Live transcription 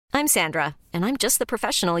I'm Sandra, and I'm just the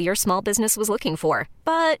professional your small business was looking for.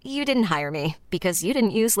 But you didn't hire me because you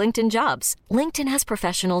didn't use LinkedIn Jobs. LinkedIn has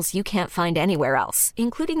professionals you can't find anywhere else,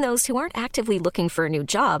 including those who aren't actively looking for a new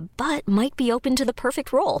job, but might be open to the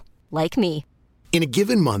perfect role, like me. In a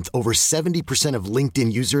given month, over 70% of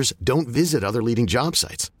LinkedIn users don't visit other leading job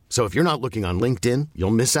sites. So if you're not looking on LinkedIn,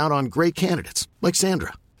 you'll miss out on great candidates like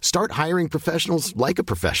Sandra. Start hiring professionals like a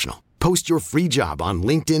professional. Post your free job on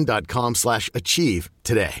linkedin.com/achieve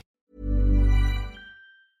today.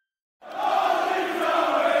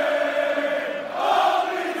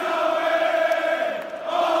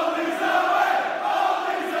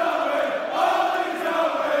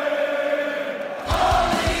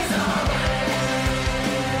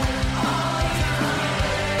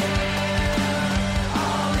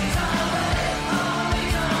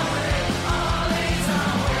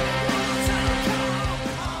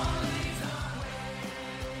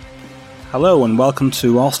 Hello and welcome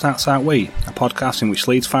to All Stats Out We, a podcast in which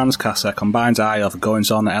Leeds fans cast their combined eye over goings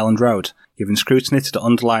on at Elland Road, giving scrutiny to the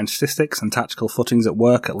underlying statistics and tactical footings at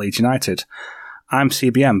work at Leeds United. I'm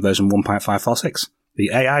CBM version 1.546, the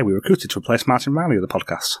AI we recruited to replace Martin Riley of the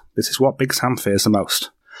podcast. This is what Big Sam fears the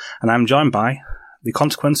most. And I'm joined by the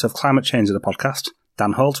consequence of climate change of the podcast,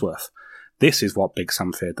 Dan Holdsworth. This is what Big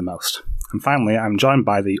Sam feared the most. And finally, I'm joined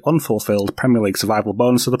by the unfulfilled Premier League survival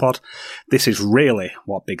bonus of the pod. This is really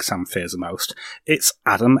what Big Sam fears the most. It's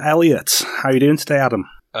Adam Elliott. How are you doing today, Adam?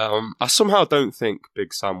 I somehow don't think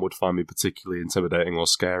Big Sam would find me particularly intimidating or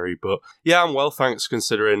scary, but yeah, I'm well, thanks,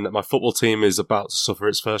 considering that my football team is about to suffer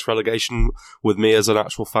its first relegation with me as an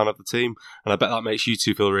actual fan of the team, and I bet that makes you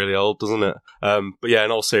two feel really old, doesn't it? But yeah,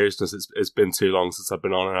 in all seriousness, it's been too long since I've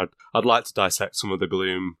been on, and I'd like to dissect some of the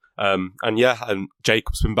gloom. And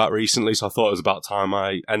Jacob's been back recently, so I thought it was about time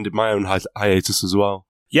I ended my own hiatus as well.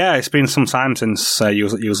 Yeah, it's been some time since you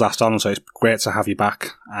was last on, so it's great to have you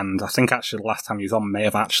back. And I think actually the last time you was on may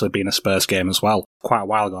have actually been a Spurs game as well. Quite a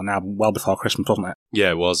while ago now, well before Christmas, wasn't it?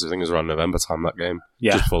 Yeah, it was. I think it was around November time, that game.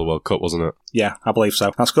 Yeah. Just before the World Cup, wasn't it? Yeah, I believe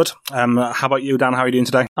so. That's good. How about you, Dan? How are you doing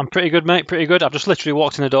today? I'm pretty good, mate. Pretty good. I've just literally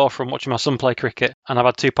walked in the door from watching my son play cricket, and I've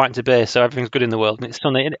had 2 pints of beer, so everything's good in the world. And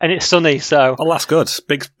it's sunny, so... Oh, that's good.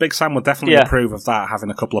 Big Sam would definitely approve of that, having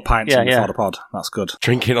a couple of pints before the pod. That's good.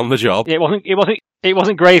 Drinking on the job. It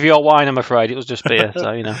wasn't gravy or wine, I'm afraid. It was just beer,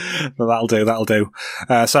 so, you know. Well, that'll do.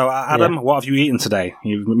 So, Adam, What have you eaten today?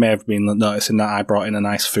 You may have been noticing that I brought in a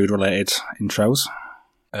nice food-related intros.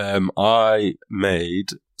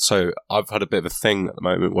 So I've had a bit of a thing at the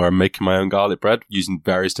moment where I'm making my own garlic bread using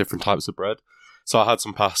various different types of bread. So I had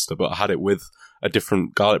some pasta, but I had it with a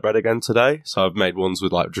different garlic bread again today. So I've made ones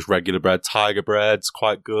with like just regular bread, tiger bread's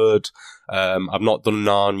quite good. I've not done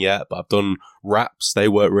naan yet, but I've done wraps. They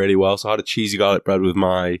work really well. So I had a cheesy garlic bread with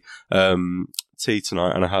my tea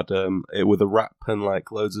tonight, and I had it with a wrap and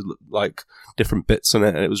like loads of like different bits in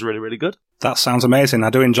it, and it was really, really good. That sounds amazing. I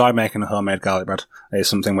do enjoy making a homemade garlic bread. It's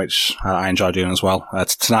something which I enjoy doing as well.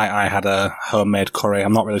 Tonight I had a homemade curry.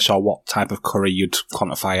 I'm not really sure what type of curry you'd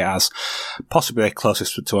quantify it as. Possibly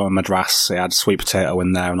closest to a madras. It had sweet potato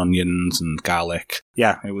in there and onions and garlic.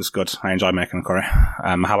 Yeah, it was good. I enjoy making a curry.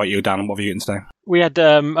 How about you, Dan? What have you eaten today? We had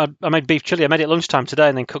I made beef chili. I made it lunchtime today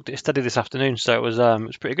and then cooked it steady this afternoon. So it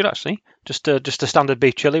was pretty good actually. Just a standard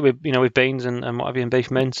beef chili with beans and what have you, and beef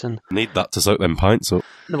mince and. Need that to soak them pints up.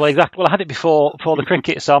 Well, exactly. Well, I had it before the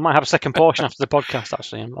cricket, so I might have a second portion after the podcast.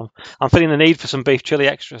 Actually, I'm feeling the need for some beef chili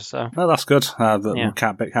extras. So. Well, that's good.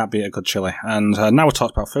 Can't beat a good chili. And now we've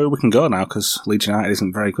talked about food, we can go now because Leeds United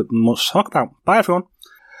isn't very good much to talk about. Bye, everyone.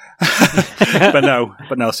 but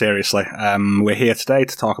no, seriously. We're here today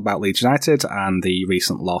to talk about Leeds United and the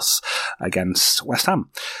recent loss against West Ham.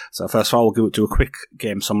 So first of all, we'll do a quick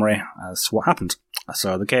game summary as to what happened.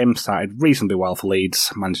 So the game started reasonably well for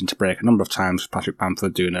Leeds, managing to break a number of times with Patrick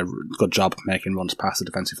Bamford doing a good job making runs past the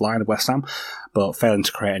defensive line of West Ham, but failing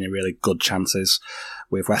to create any really good chances,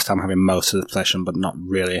 with West Ham having most of the possession but not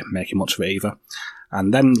really making much of it either.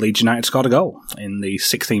 And then Leeds United scored a goal in the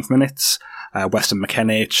 16th minute. Weston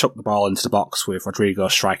McKennie chucked the ball into the box with Rodrigo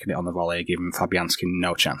striking it on the volley, giving Fabianski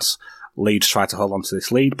no chance. Leeds tried to hold on to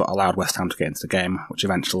this lead, but allowed West Ham to get into the game, which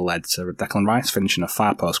eventually led to Declan Rice finishing a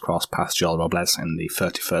far post cross past Joel Robles in the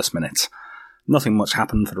 31st minute. Nothing much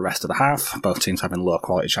happened for the rest of the half, both teams having low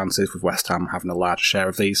quality chances, with West Ham having a larger share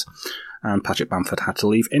of these, and Patrick Bamford had to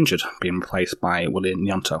leave injured, being replaced by William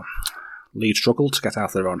Nyonto. Leeds struggled to get out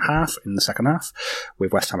of their own half in the second half,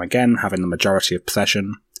 with West Ham again having the majority of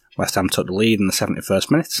possession. West Ham took the lead in the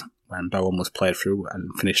 71st minute, when Bowen was played through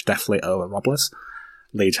and finished deftly over Robles.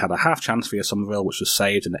 Leeds had a half chance via Somerville, which was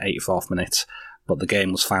saved in the 84th minute, But the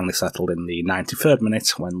game was finally settled in the 93rd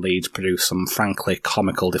minute when Leeds produced some frankly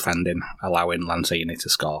comical defending, allowing Lanzini to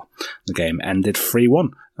score. The game ended 3-1.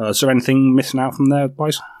 Is there anything missing out from there,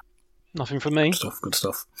 boys? Nothing from me. Good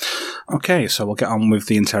stuff. Okay, so we'll get on with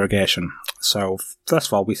the interrogation. So, first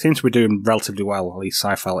of all, we seem to be doing relatively well, at least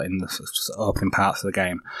I felt, in the opening parts of the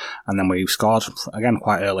game. And then we scored, again,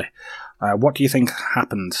 quite early. What do you think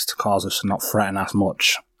happened to cause us to not threaten as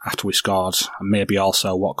much after we scored? And maybe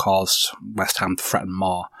also what caused West Ham to threaten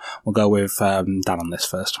more? We'll go with Dan on this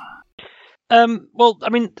first. Well, I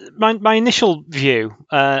mean, my initial view,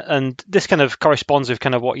 and this kind of corresponds with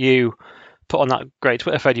kind of what you put on that great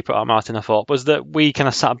Twitter thread you put out, Martin, I thought, was that we kind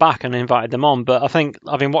of sat back and invited them on. But I think,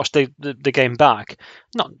 having watched the game back,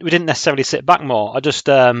 we didn't necessarily sit back more. I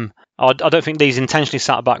don't think Leeds intentionally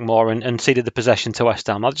sat back more and ceded the possession to West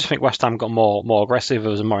Ham. I just think West Ham got more aggressive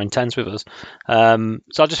with us and more intense with us.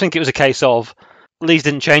 So I just think it was a case of Leeds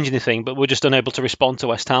didn't change anything, but we're just unable to respond to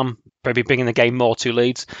West Ham, maybe bringing the game more to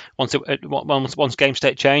Leeds once game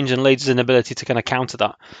state changed, and Leeds' inability to kind of counter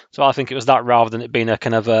that. So I think it was that rather than it being a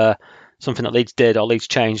kind of something that Leeds did or Leeds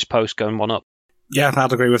changed post going 1-up. Yeah,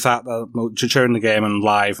 I'd agree with that. During the game and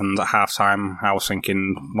live and at half-time, I was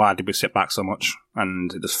thinking, why did we sit back so much?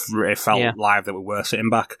 And it felt live that we were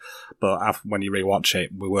sitting back. But when you rewatch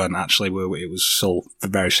it, we weren't actually. It was still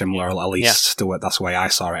very similar, at least to it. That's the way I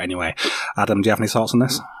saw it anyway. Adam, do you have any thoughts on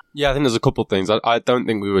this? Yeah, I think there's a couple of things. I don't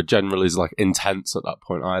think we were generally as intense at that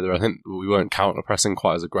point either. I think we weren't counter-pressing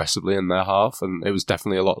quite as aggressively in their half, and it was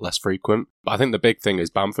definitely a lot less frequent. But I think the big thing is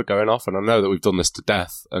Bamford going off, and I know that we've done this to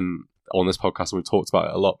death, and on this podcast and we've talked about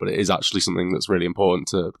it a lot, but it is actually something that's really important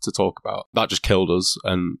to talk about. That just killed us,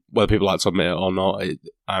 and whether people like to admit it or not,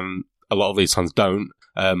 and a lot of these fans don't,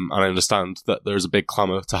 and I understand that there is a big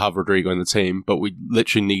clamour to have Rodrigo in the team, but we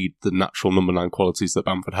literally need the natural number 9 qualities that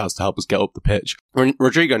Bamford has to help us get up the pitch.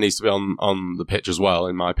 Rodrigo needs to be on the pitch as well,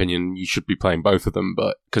 in my opinion. You should be playing both of them,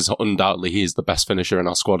 but because undoubtedly he is the best finisher in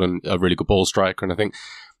our squad and a really good ball striker, and I think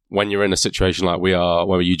when you're in a situation like we are,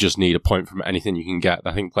 where you just need a point from anything you can get,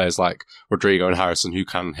 I think players like Rodrigo and Harrison, who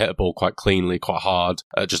can hit a ball quite cleanly, quite hard,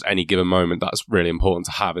 at just any given moment, that's really important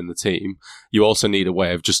to have in the team. You also need a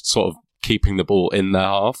way of just sort of keeping the ball in their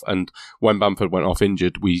half. And when Bamford went off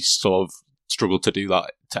injured, we sort of struggled to do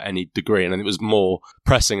that to any degree. And it was more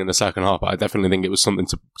pressing in the second half, but I definitely think it was something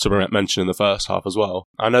to mention in the first half as well.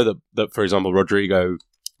 I know that for example, Rodrigo,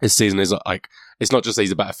 his season is it's not just that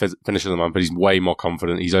he's a better finisher than man, but he's way more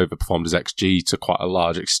confident. He's overperformed his XG to quite a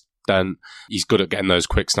large extent. He's good at getting those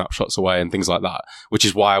quick snapshots away and things like that, which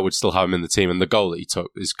is why I would still have him in the team. And the goal that he took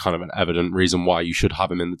is kind of an evident reason why you should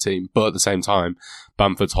have him in the team. But at the same time,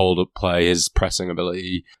 Bamford's hold-up play, his pressing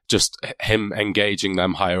ability, just him engaging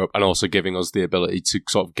them higher up and also giving us the ability to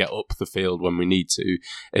sort of get up the field when we need to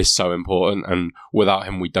is so important. And without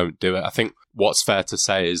him, we don't do it. I think what's fair to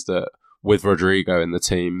say is that with Rodrigo in the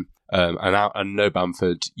team and no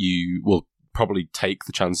Bamford, you will probably take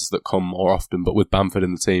the chances that come more often. But with Bamford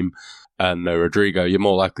in the team and no Rodrigo, you're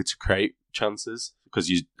more likely to create chances because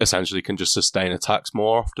you essentially can just sustain attacks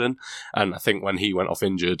more often. And I think when he went off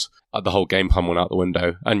injured, the whole game plan went out the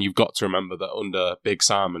window. And you've got to remember that under Big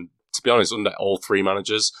Sam, and to be honest, under all 3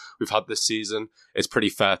 managers we've had this season, it's pretty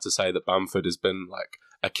fair to say that Bamford has been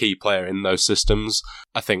a key player in those systems.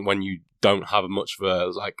 I think when you don't have much of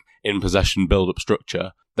a in possession build up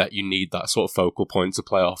structure, that you need that sort of focal point to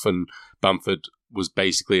play off, and Bamford was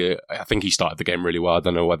basically, I think he started the game really well. I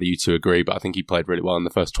don't know whether you two agree, but I think he played really well in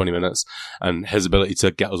the first 20 minutes, and his ability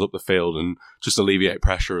to get us up the field and just alleviate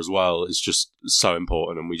pressure as well is just so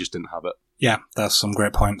important, and we just didn't have it. Yeah, there's some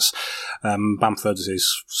great points. Bamford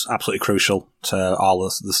is absolutely crucial to all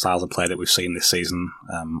the styles of play that we've seen this season,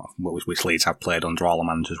 which Leeds have played under all the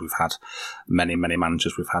managers we've had, many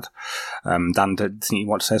managers we've had. Dan, do you think you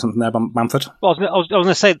want to say something there, Bamford? Well, I was going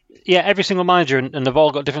to say, yeah, every single manager, and they've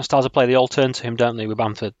all got different styles of play, they all turn to him, don't they, with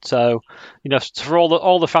Bamford? So, for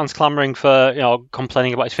all the fans clamouring for,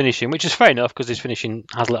 complaining about his finishing, which is fair enough because his finishing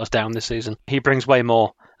has let us down this season, he brings way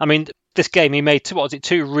more. I mean, this game he made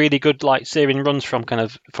 2 really good searing runs from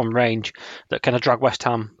range that kind of dragged West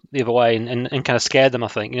Ham the other way and kind of scared them. I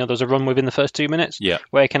think there was a run within the first 2 minutes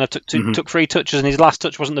where he kind of took 3 touches and his last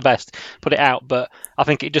touch wasn't the best, put it out, but I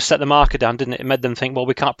think it just set the marker down, didn't it? It made them think, well,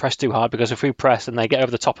 we can't press too hard because if we press and they get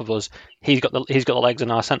over the top of us, he's got the legs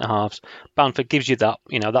in our centre halves. Bamford gives you that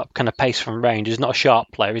that kind of pace from range. He's not a sharp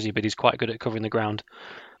player, is he? But he's quite good at covering the ground.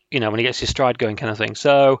 When he gets his stride going, kind of thing.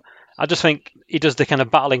 So I just think he does the kind of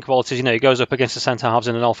battling qualities. He goes up against the centre halves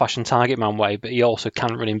in an old-fashioned target man way, but he also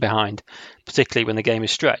can run in behind, particularly when the game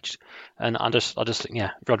is stretched. And I just think,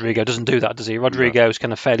 Rodrigo doesn't do that, does he? Rodrigo is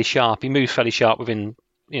kind of fairly sharp. He moves fairly sharp within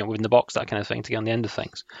the box, that kind of thing, to get on the end of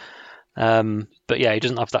things. But yeah, he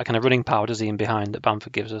doesn't have that kind of running power, does he, in behind that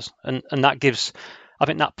Bamford gives us, and that gives. I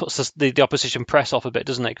think that puts the opposition press off a bit,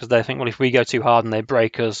 doesn't it? Because they think, well, if we go too hard and they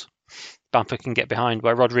break us, Bamford can get behind,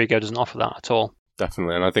 where Rodrigo doesn't offer that at all.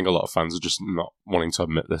 Definitely, and I think a lot of fans are just not wanting to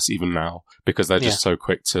admit this even now because they're just so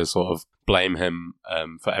quick to sort of blame him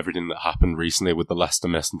for everything that happened recently with the Leicester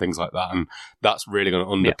miss and things like that, and that's really going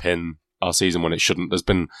to underpin our season when it shouldn't. There's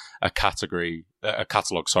been a catalogue,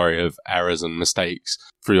 of errors and mistakes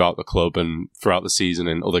throughout the club and throughout the season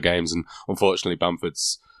in other games, and unfortunately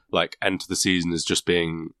Bamford's end to the season is just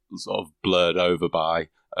being sort of blurred over by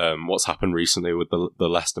what's happened recently with the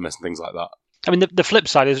Leicester miss and things like that. I mean, the flip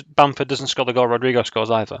side is Bamford doesn't score the goal Rodrigo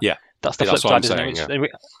scores either. Yeah, that's the flip side, isn't it?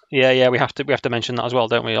 We have to mention that as well,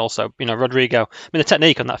 don't we? Also, Rodrigo. I mean, the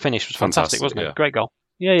technique on that finish was fantastic, wasn't it? Great goal.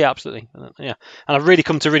 Yeah, absolutely. Yeah, and I've really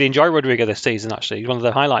come to really enjoy Rodrigo this season. Actually, he's one of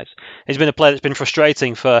the highlights. He's been a player that's been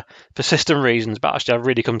frustrating for system reasons, but actually, I've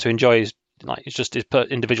really come to enjoy his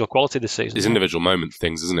individual quality this season. His individual moment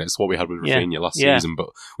things, isn't it? It's what we had with Rafinha last season, but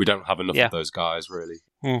we don't have enough of those guys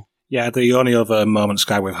really. Yeah, the only other moments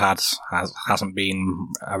guy we've had hasn't been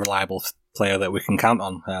a reliable player that we can count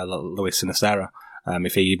on, Luis Sinisterra.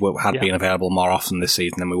 If he had been available more often this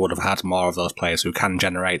season, then we would have had more of those players who can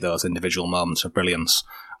generate those individual moments of brilliance,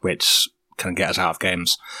 which can get us out of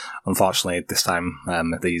games. Unfortunately, this time,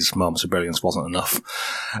 these moments of brilliance wasn't enough.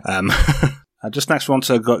 Just next, we want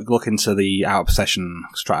to look into the out-of-possession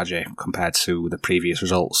strategy compared to the previous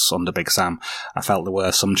results under Big Sam. I felt there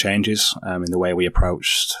were some changes in the way we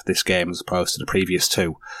approached this game as opposed to the previous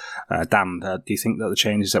two. Dan, do you think that the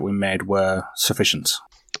changes that we made were sufficient?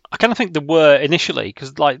 I kind of think there were initially,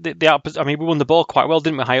 because we won the ball quite well,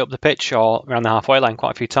 didn't we? High up the pitch or around the halfway line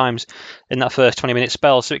quite a few times in that first 20-minute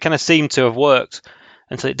spell. So it kind of seemed to have worked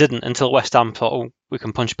until it didn't, until West Ham thought, we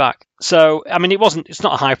can punch back. So, I mean, it's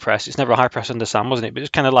not a high press. It's never a high press under Sam, wasn't it? But it's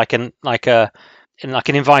kind of like an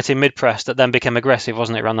inviting mid press that then became aggressive,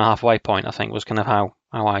 wasn't it? Around the halfway point, I think was kind of how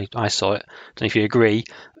I saw it. I don't know if you agree.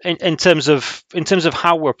 In terms of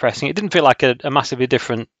how we're pressing, it didn't feel like a massively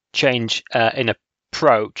different change in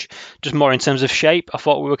approach, just more in terms of shape. I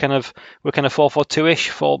thought we were kind of 4-4-2-ish,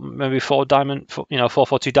 maybe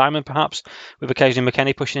 4-4-2 diamond perhaps, with occasionally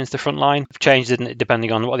McKennie pushing into the front line. Changed, didn't it,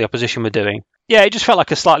 depending on what the opposition were doing. Yeah, it just felt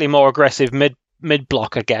like a slightly more aggressive mid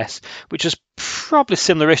block, I guess, which is probably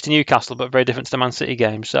similar-ish to Newcastle, but very different to the Man City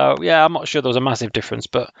game. So yeah, I'm not sure there was a massive difference,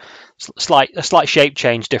 but a slight shape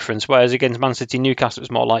change difference. Whereas against Man City, Newcastle, it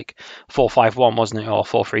was more like 4-5-1, wasn't it, or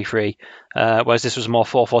 4-3-3? Whereas this was more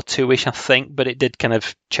 4-4-2-ish, I think, but it did kind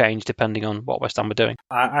of change depending on what West Ham were doing.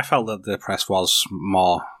 I felt that the press was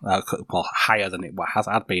more higher than it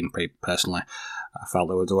had been personally. I felt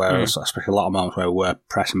there were especially a lot of moments where we were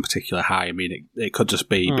pressing particularly high. I mean, it could just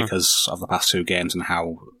be because of the past two games and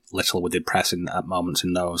how little we did pressing at moments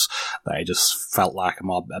in those, that it just felt like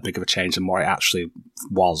a big of a change than what it actually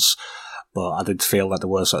was. But I did feel that there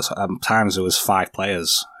was times there was 5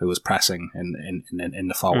 players who was pressing in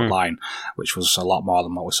the forward line, which was a lot more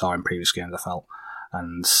than what we saw in previous games, I felt.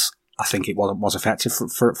 And I think it was effective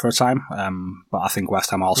for a time. But I think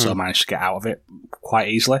West Ham also managed to get out of it quite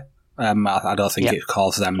easily. I don't think it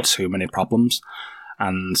caused them too many problems.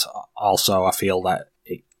 And also I feel that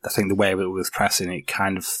I think the way it was pressing, it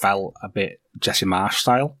kind of felt a bit Jesse Marsh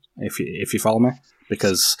style, if you follow me.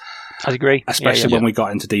 Because I agree. Especially when we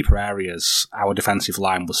got into deeper areas, our defensive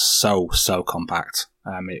line was so compact.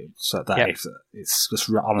 It's just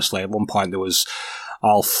honestly, at one point there was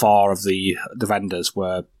all 4 of the defenders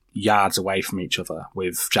were yards away from each other,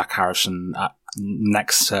 with Jack Harrison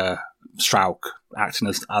next to Strauch acting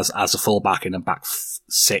as a fullback in a back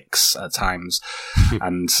 6 at times.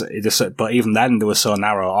 And but even then they were so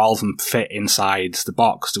narrow, all of them fit inside the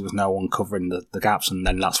box. There was no one covering the gaps, and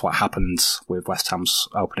then that's what happened with West Ham's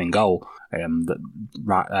opening goal.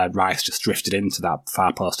 That Rice just drifted into that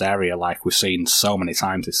far post area like we've seen so many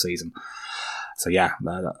times this season. So yeah,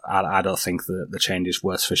 I don't think the changes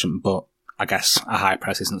were sufficient, but I guess a high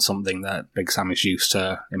press isn't something that Big Sam is used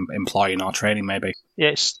to employing or training, maybe. Yeah,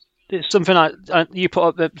 it's something you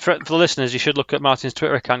put up for the listeners. You should look at Martin's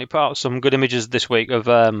Twitter account. He put out some good images this week of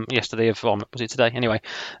yesterday, was it today? Anyway,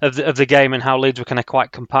 of the game and how Leeds were kind of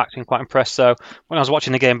quite compact and quite impressed. So when I was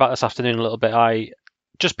watching the game back this afternoon a little bit,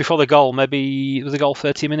 just before the goal, maybe was the goal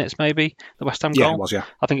 30 minutes, maybe the West Ham goal. Yeah, it was. Yeah,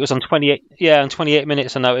 I think it was on 28. Yeah, on 28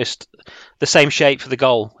 minutes, I noticed the same shape for the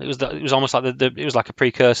goal. It was almost like it was like a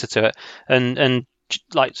precursor to it, and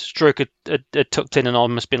like Struijk had tucked in and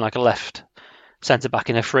almost been like a left centre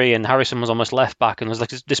back in a free, and Harrison was almost left back, and there was like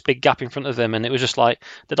this big gap in front of them, and it was just like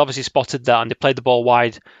they'd obviously spotted that, and they played the ball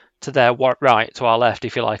wide to their right, to our left,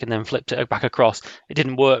 if you like, and then flipped it back across. It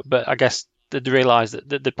didn't work, but I guess they'd realised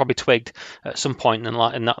that they'd probably twigged at some point in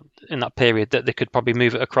that period that they could probably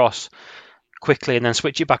move it across quickly and then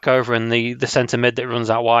switch it back over, and the centre mid that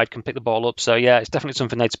runs out wide can pick the ball up. So yeah, it's definitely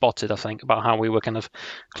something they'd spotted, I think, about how we were kind of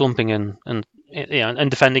clumping and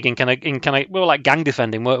defending in kind of we were like gang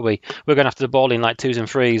defending, weren't we? We were going after the ball in like 2s and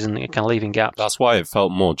 3s and kind of leaving gaps. That's why it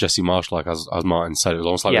felt more Jesse Marsh like, as Martin said. It was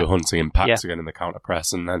almost like we were hunting in packs again in the counter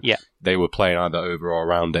press, and then they were playing either over or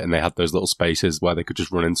around it, and they had those little spaces where they could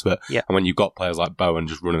just run into it. And when you've got players like Bowen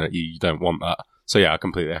just running at you, you don't want that. So yeah, I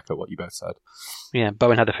completely echo what you both said. Yeah,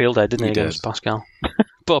 Bowen had a field day, didn't he against Pascal?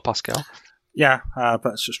 Poor Pascal. Yeah,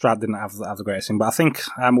 but Strad didn't have the greatest thing. But I think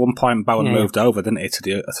at one point Bowen moved over, didn't he, to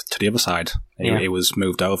the other side? He was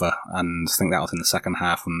moved over, and I think that was in the second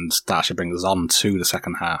half, and that actually brings us on to the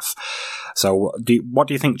second half. So what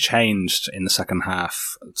do you think changed in the second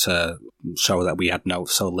half to show that we had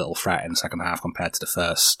so little threat in the second half compared to the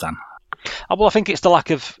first, Dan? Well, I think it's the lack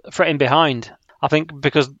of threatening behind. I think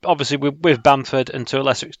because obviously with Bamford and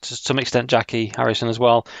to some extent Jackie Harrison as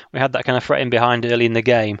well, we had that kind of threat in behind early in the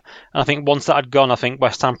game. And I think once that had gone, I think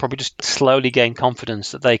West Ham probably just slowly gained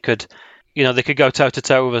confidence that they could go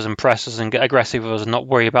toe-to-toe with us and press us and get aggressive with us and not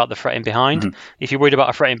worry about the threat in behind. Mm-hmm. If you're worried about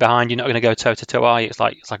a threat in behind, you're not going to go toe-to-toe, are you? It's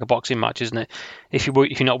like a boxing match, isn't it? If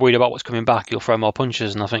you're not worried about what's coming back, you'll throw more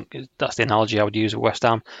punches, and I think that's the analogy I would use with West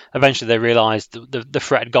Ham. Eventually they realised the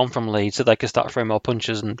threat had gone from Leeds, so they could start throwing more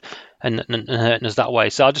punches and hurting us that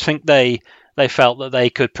way. So I just think they felt that they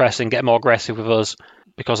could press and get more aggressive with us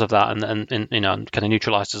because of that, and kind of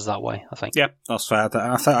neutralised us that way, I think. Yeah, that's fair.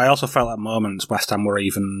 I also felt at moments West Ham were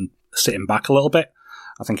even sitting back a little bit.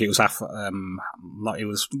 I think it was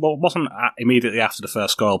wasn't immediately after the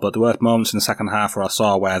first goal, but there were moments in the second half where I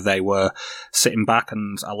saw where they were sitting back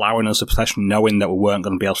and allowing us the possession, knowing that we weren't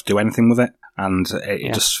going to be able to do anything with it, and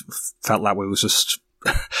it just felt like we was just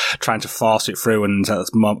trying to force it through. And at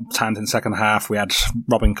times in the second half, we had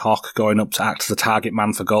Robin Koch going up to act as the target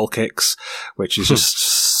man for goal kicks, which is just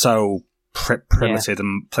so primitive,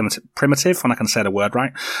 when I can say the word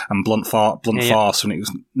right, and blunt force, and it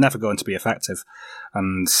was never going to be effective,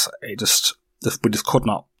 and we just could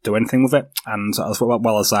not do anything with it. And as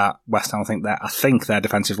well as that, West Ham, I think their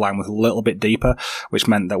defensive line was a little bit deeper, which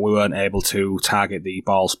meant that we weren't able to target the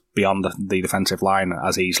balls beyond the defensive line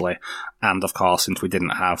as easily. And of course, since we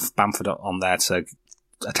didn't have Bamford on there to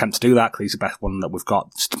attempt to do that, because he's the best one that we've got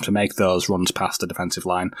to make those runs past the defensive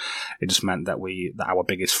line, it just meant that our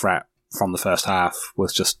biggest threat from the first half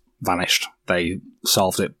was just vanished. They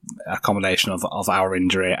solved it, a combination of our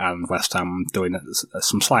injury and West Ham doing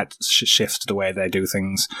some slight shifts to the way they do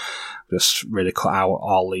things, just really cut out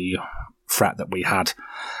all the threat that we had.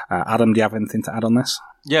 Adam, do you have anything to add on this?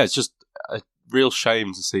 Yeah, it's just a real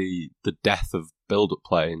shame to see the death of build-up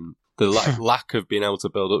play and the lack of being able to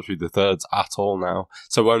build up through the thirds at all now.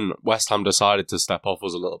 So when West Ham decided to step off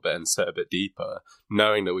us a little bit and sit a bit deeper,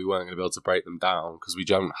 knowing that we weren't going to be able to break them down because we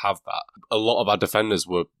don't have that, a lot of our defenders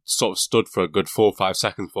were sort of stood for a good 4 or 5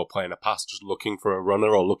 seconds before playing a pass, just looking for a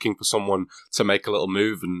runner or looking for someone to make a little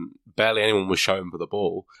move, and barely anyone was showing for the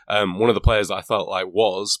ball. One of the players that I felt like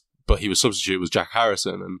but he was substitute, was Jack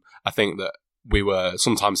Harrison, and I think that we were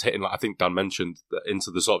sometimes hitting, like I think Dan mentioned, into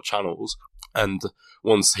the sort of channels. And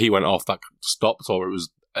once he went off, that stopped, or it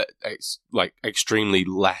was extremely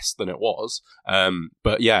less than it was.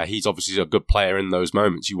 But yeah, he's obviously a good player in those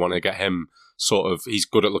moments. You want to get him he's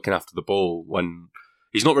good at looking after the ball when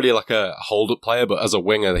he's not really like a hold-up player, but as a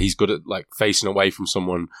winger, he's good at like facing away from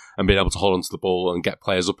someone and being able to hold onto the ball and get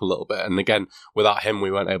players up a little bit. And again, without him,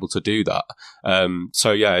 we weren't able to do that.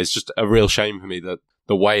 So yeah, it's just a real shame for me that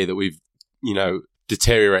the way that we've,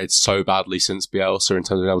 deteriorated so badly since Bielsa in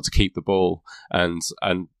terms of being able to keep the ball, and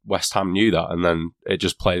West Ham knew that, and then it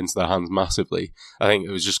just played into their hands massively. I think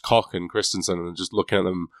it was just Koch and Christensen and just looking at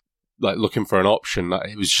them, like looking for an option.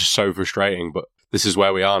 It was just so frustrating, but this is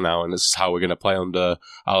where we are now, and this is how we're going to play under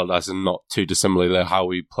Allardyce, and not too dissimilarly to how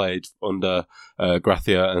we played under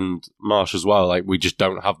Gracia and Marsh as well. Like, we just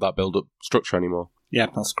don't have that build-up structure anymore. Yeah,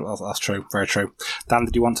 that's true. Very true. Dan,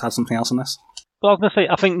 did you want to add something else on this? Well, I was going to say,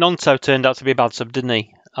 I think Nonto turned out to be a bad sub, didn't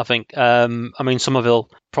he? I think, Somerville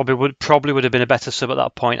probably would have been a better sub at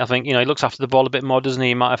that point. I think, he looks after the ball a bit more, doesn't he?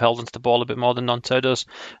 He might have held onto the ball a bit more than Nonto does.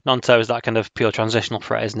 Nonto is that kind of pure transitional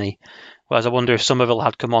threat, isn't he? Whereas I wonder if Somerville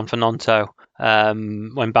had come on for Nonto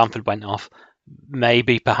when Bamford went off,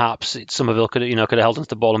 maybe perhaps Somerville could have held onto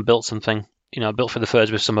the ball and built something. Built for the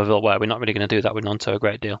thirds with Somerville, where we're not really going to do that with Nonto a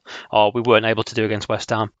great deal, or we weren't able to do against West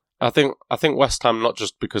Ham. I think West Ham, not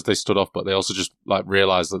just because they stood off, but they also just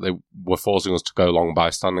realised that they were forcing us to go long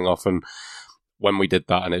by standing off. And when we did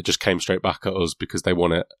that, and it just came straight back at us because they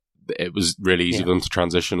won it, it was really easy for them to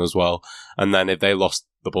transition as well. And then if they lost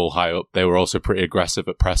the ball high up, they were also pretty aggressive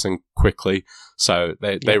at pressing quickly. So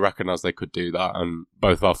they recognised they could do that. And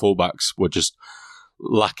both our fullbacks were just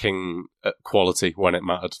lacking quality when it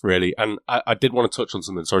mattered, really. And I did want to touch on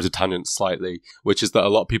something, sorry to tangent slightly, which is that a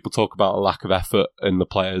lot of people talk about a lack of effort in the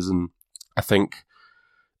players. And I think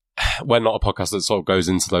we're not a podcast that sort of goes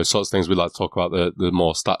into those sorts of things. We like to talk about the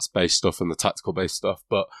more stats-based stuff and the tactical-based stuff.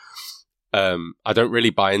 But I don't really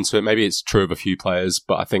buy into it. Maybe it's true of a few players,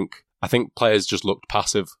 but I think players just looked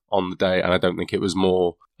passive on the day, and I don't think it was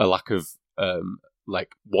more a lack of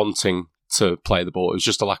wanting to play the ball. It was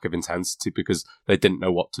just a lack of intensity because they didn't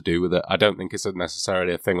know what to do with it. I don't think it's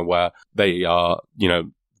necessarily a thing where they are,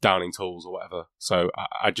 downing tools or whatever. So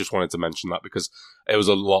I just wanted to mention that because it was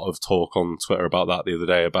a lot of talk on Twitter about that the other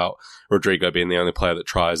day, about Rodrigo being the only player that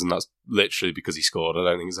tries, and that's literally because he scored. I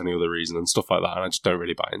don't think there's any other reason and stuff like that, and I just don't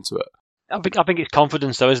really buy into it. I think it's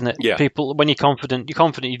confidence, though, isn't it? Yeah. People, when you're confident,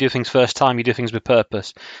 you do things first time, you do things with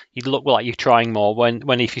purpose. You look like you're trying more. When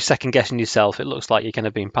if you're second guessing yourself, it looks like you're kind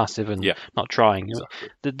of being passive and not trying.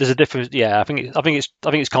 Exactly. There's a difference. Yeah, I think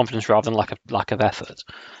it's confidence rather than lack of effort.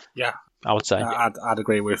 Yeah, I would say. I'd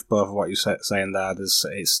agree with both of what you're saying there.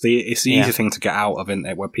 It's the easy thing to get out of, isn't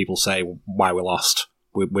it, where people say why we lost.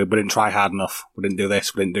 We didn't try hard enough. We didn't do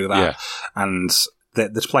this. We didn't do that. And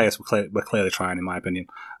the players were clearly trying, in my opinion.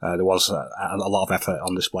 There was a lot of effort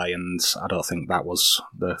on display, and I don't think that was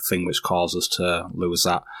the thing which caused us to lose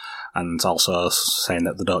that. And also saying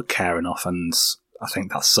that they don't care enough, and I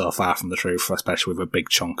think that's so far from the truth, especially with a big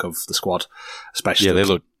chunk of the squad. Especially, they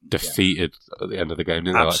looked defeated at the end of the game,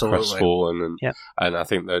 didn't they? Absolutely. Like crestfallen, and I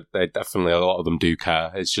think that they definitely, a lot of them do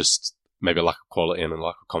care. It's just maybe a lack of quality and a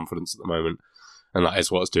lack of confidence at the moment. And that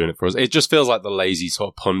is what's doing it for us. It just feels like the lazy sort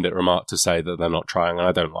of pundit remark to say that they're not trying, and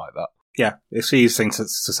I don't like that. Yeah, it's the easy thing to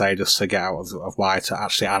say, just to get out of why, to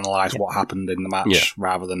actually analyse what happened in the match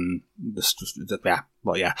rather than just.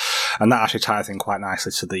 But yeah. And that actually ties in quite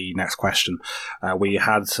nicely to the next question. We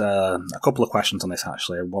had a couple of questions on this,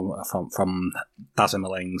 actually, one from Dazim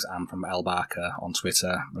Millings and from El Barker on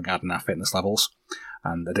Twitter regarding our fitness levels.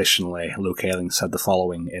 And additionally, Luke Ayling said the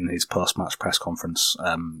following in his post-match press conference.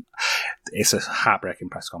 It's a heartbreaking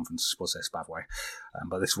press conference, was this, by the way.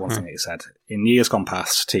 But this is one thing that he said. In years gone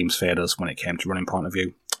past, teams feared us when it came to running point of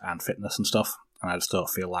view and fitness and stuff. And I just don't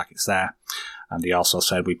feel like it's there. And he also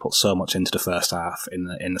said we put so much into the first half.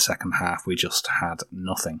 In the second half, we just had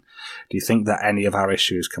nothing. Do you think that any of our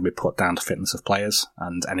issues can be put down to fitness of players,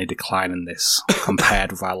 and any decline in this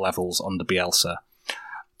compared with our levels under Bielsa?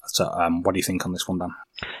 So, what do you think on this one, Dan?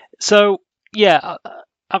 So, yeah,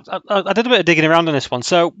 I did a bit of digging around on this one.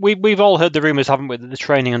 So, we've all heard the rumours, haven't we, that the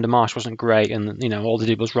training under Marsh wasn't great, and all they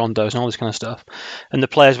did was rondos and all this kind of stuff, and the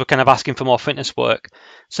players were kind of asking for more fitness work.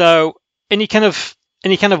 So, and you kind of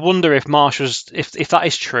wonder if Marsh was, if that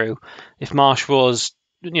is true, if Marsh was,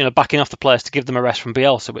 backing off the players to give them a rest from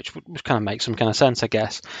Bielsa, which kind of makes some kind of sense, I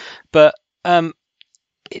guess. But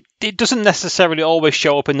it doesn't necessarily always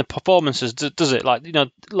show up in the performances, does it? Like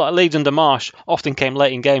Leeds under Marsh often came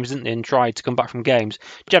late in games, didn't they, and tried to come back from games,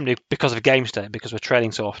 generally because of game state, because we're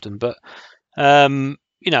trailing so often. But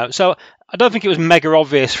so I don't think it was mega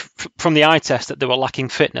obvious from the eye test that they were lacking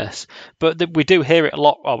fitness. But we do hear it a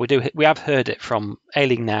lot. Or we have heard it from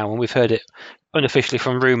Ayling now, and we've heard it unofficially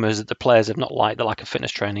from rumours that the players have not liked the lack of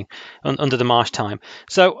fitness training under the Marsh time.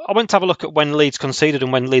 So I went to have a look at when Leeds conceded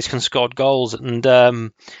and when Leeds scored goals, and I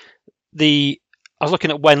was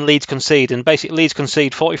looking at when Leeds concede, and basically Leeds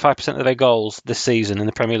concede 45% of their goals this season in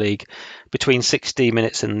the Premier League between 60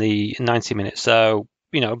 minutes and the 90 minutes. So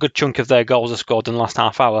a good chunk of their goals are scored in the last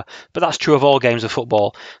half hour, but that's true of all games of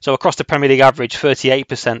football. So across the Premier League average,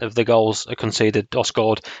 38% of the goals are conceded or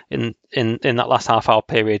scored in that last half hour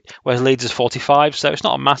period, whereas Leeds is 45%, so it's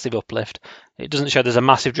not a massive uplift. It doesn't show there's a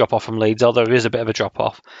massive drop-off from Leeds, although there is a bit of a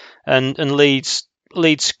drop-off. And Leeds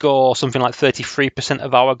score something like 33%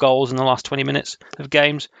 of our goals in the last 20 minutes of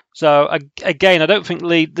games. So again, I don't think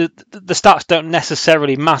the stats don't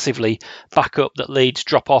necessarily massively back up that Leeds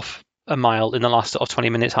drop off a mile in the last sort of 20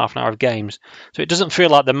 minutes, half an hour of games. So it doesn't feel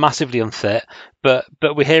like they're massively unfit, but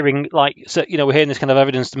we're hearing we're hearing this kind of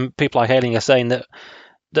evidence, and people like Ayling are saying that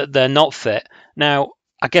they're not fit. Now,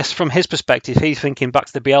 I guess from his perspective, he's thinking back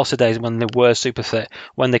to the Bielsa days when they were super fit,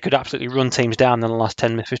 when they could absolutely run teams down in the last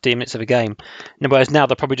 10, 15 minutes of a game. Whereas now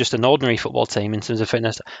they're probably just an ordinary football team in terms of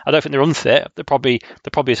fitness. I don't think they're unfit. They're probably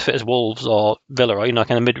as fit as Wolves or Villa, or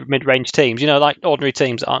kind of mid-range teams. Like ordinary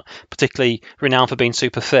teams that aren't particularly renowned for being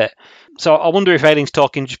super fit. So I wonder if Ayling's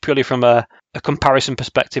talking just purely from a comparison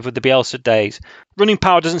perspective with the Bielsa days. Running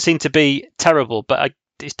power doesn't seem to be terrible, but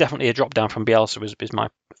it's definitely a drop down from Bielsa.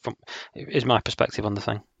 Is my perspective on the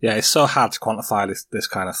thing. Yeah, it's so hard to quantify this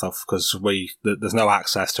kind of stuff because there's no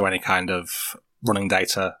access to any kind of running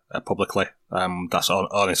data publicly. That's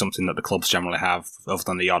only something that the clubs generally have, other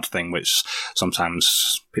than the odd thing which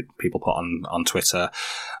sometimes people put on Twitter,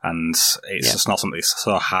 and it's just not something that's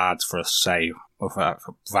so hard for us to say without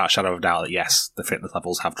a shadow of a doubt that yes, the fitness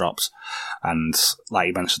levels have dropped. And like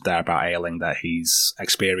you mentioned there about Ayling, that he's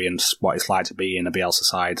experienced what it's like to be in a Bielsa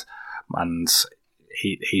side, and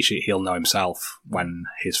he'll know himself when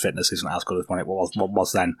his fitness isn't as good as when it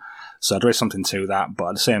was then. So there is something to that, but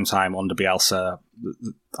at the same time, under Bielsa,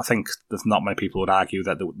 I think there's not many people would argue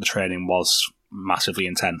that the training was massively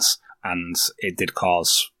intense, and it did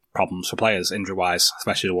cause problems for players injury-wise,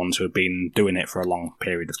 especially the ones who have been doing it for a long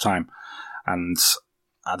period of time. And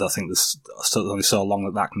I don't think there's still only so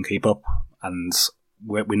long that can keep up, and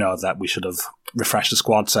we know that we should have refreshed the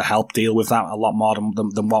squad to help deal with that a lot more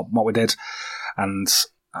than what we did. And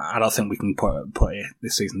I don't think we can put it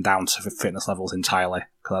this season down to fitness levels entirely,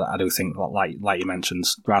 because I do think, like you mentioned,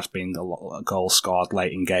 there has been a lot of goals scored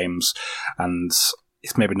late in games, and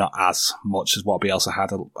it's maybe not as much as what Bielsa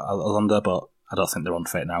had under, but I don't think they're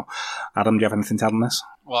unfit now. Adam, do you have anything to add on this?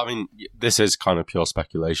 Well, I mean, this is kind of pure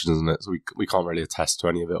speculation, isn't it? So we can't really attest to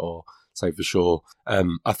any of it or say for sure.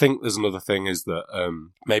 I think there's another thing is that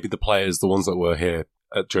maybe the players, the ones that were here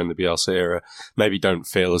during the Bielsa era, maybe don't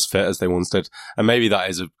feel as fit as they once did. And maybe that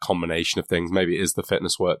is a combination of things. Maybe it is the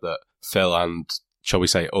fitness work that Phil and, shall we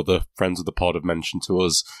say, other friends of the pod have mentioned to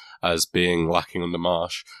us as being lacking under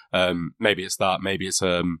Marsh. Maybe it's that. Maybe it's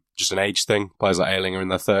just an age thing. Players like Ayling are in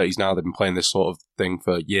their 30s now. They've been playing this sort of thing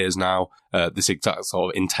for years now. This exact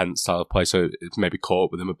sort of intense style of play, so it's maybe caught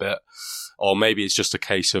up with them a bit. Or maybe it's just a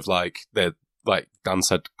case of they're, like Dan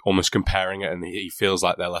said, almost comparing it, and he feels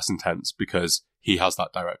like they're less intense because he has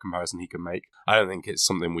that direct comparison he can make. I don't think it's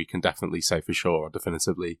something we can definitely say for sure or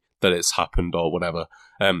definitively that it's happened or whatever.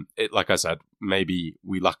 Like I said, maybe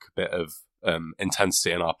we lack a bit of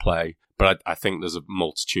intensity in our play, but I think there's a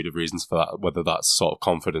multitude of reasons for that, whether that's sort of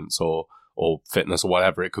confidence or fitness or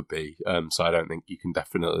whatever it could be. So I don't think you can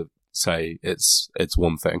definitely say it's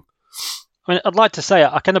one thing. I mean, I'd like to say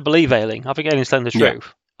I kind of believe Ayling. I think Ayling's telling the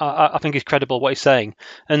truth. I think he's credible what he's saying.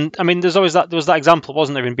 And I mean, there was that example,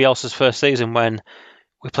 wasn't there, in Bielsa's first season when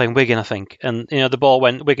we were playing Wigan, I think, and the ball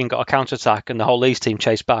went, Wigan got a counter attack and the whole Leeds team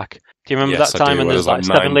chased back. Do you remember that time? And there's like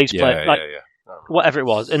 7 Leeds players, whatever it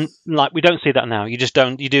was, and like we don't see that now. You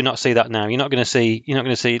do not see that now. You're not going to see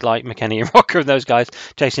like McKennie and Rocker and those guys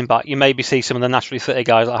chasing back. You maybe see some of the naturally fitter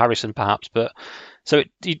guys like Harrison, perhaps, but. So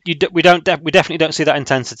we definitely don't see that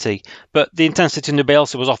intensity, but the intensity in the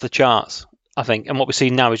Bielsa was off the charts, I think, and what we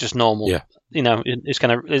see now is just normal. Yeah. It's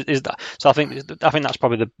kind of is that. So I think that's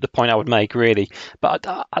probably the point I would make, really. But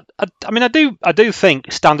I mean, I do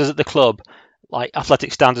think standards at the club, like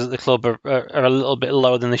athletic standards at the club, are a little bit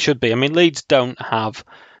lower than they should be. I mean, Leeds don't have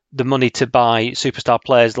the money to buy superstar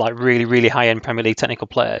players like really, really high-end Premier League technical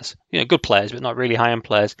players. Good players, but not really high-end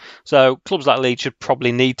players. So clubs like Leeds should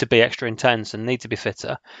probably need to be extra intense and need to be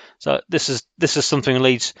fitter. So this is something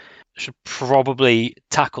Leeds should probably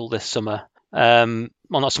tackle this summer.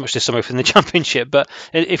 Well, not so much this summer in the Championship, but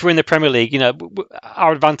if we're in the Premier League,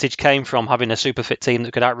 our advantage came from having a super fit team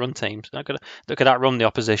that could outrun teams, that could outrun the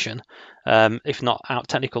opposition, if not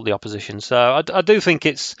out-technical the opposition. So I do think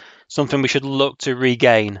it's something we should look to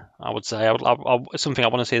regain, I would say. It's something I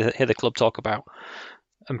want to hear the club talk about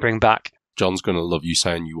and bring back. John's going to love you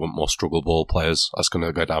saying you want more struggle ball players. That's going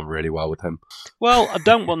to go down really well with him. Well, I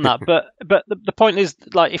don't want that, but the point is,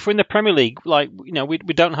 like, if we're in the Premier League, like,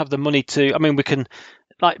 we don't have the money to. I mean, we can,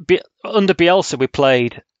 like, under Bielsa, we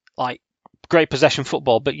played like great possession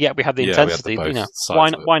football, but yet we had the intensity. We had why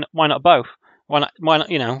not both? Why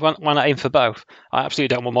not aim for both? I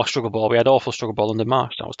absolutely don't want more struggle ball. We had awful struggle ball under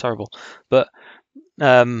Marsh. That was terrible. But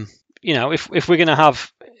if we're going to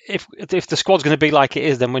have, if the squad's going to be like it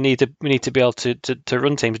is, then we need to be able to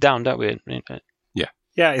run teams down, don't we?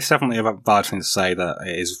 Yeah, it's definitely a valid thing to say that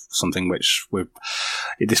it is something which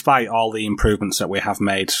despite all the improvements that we have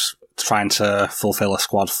made trying to fulfil a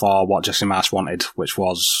squad for what Jesse Marsh wanted, which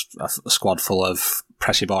was a squad full of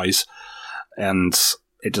pressy boys, and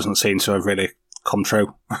it doesn't seem to have really come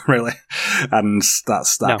true, really. And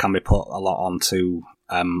that can be put a lot onto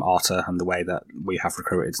Orta and the way that we have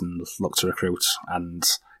recruited and looked to recruit, and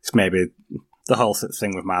it's maybe the whole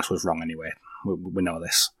thing with Marsh was wrong anyway. We know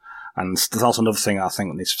this. And there's also another thing I think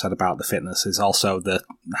that needs to be said about the fitness is also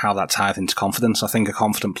how that ties into confidence. I think a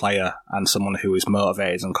confident player and someone who is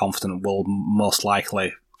motivated and confident will most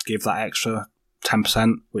likely give that extra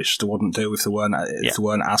 10%, which they wouldn't do if they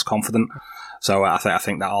weren't as confident. So I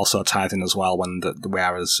think that also ties in as well when we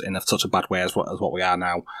are in such a bad way as what we are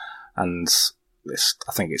now, and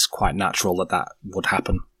I think it's quite natural that would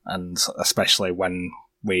happen, and especially when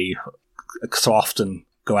we so often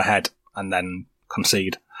go ahead and then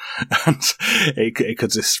concede, and it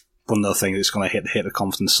could just one of those things that's going to hit the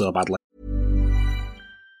confidence so badly.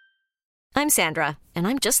 I'm Sandra, and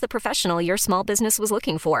I'm just the professional your small business was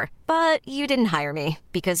looking for. But you didn't hire me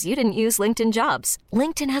because you didn't use LinkedIn Jobs.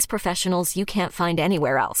 LinkedIn has professionals you can't find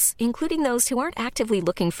anywhere else, including those who aren't actively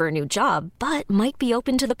looking for a new job, but might be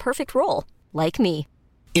open to the perfect role, like me.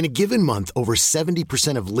 In a given month, over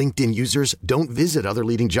 70% of LinkedIn users don't visit other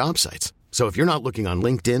leading job sites. So if you're not looking on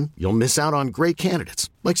LinkedIn, you'll miss out on great candidates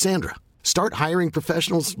like Sandra. Start hiring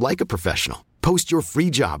professionals like a professional. Post your free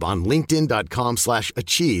job on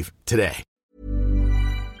linkedin.com/achieve today.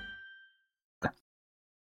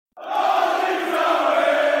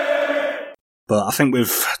 But I think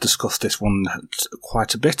we've discussed this one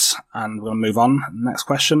quite a bit, and we're going to move on. Next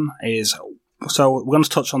question is, so we're going to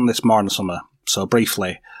touch on this more in the summer. So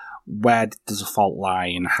briefly, where does the fault lie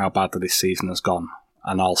in how badly this season has gone?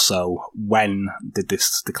 And also, when did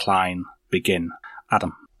this decline begin?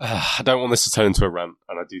 Adam? I don't want this to turn into a rant,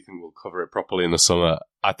 and I do think we'll cover it properly in the summer.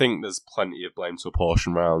 I think there's plenty of blame to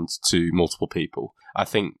apportion around to multiple people. I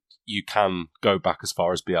think you can go back as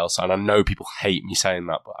far as Bielsa, and I know people hate me saying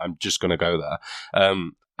that, but I'm just going to go there.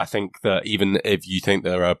 I think that even if you think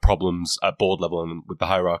there are problems at board level and with the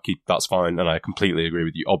hierarchy, that's fine, and I completely agree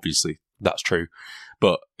with you. Obviously, that's true.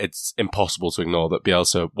 But it's impossible to ignore that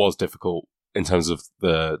Bielsa was difficult in terms of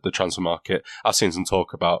the transfer market. I've seen some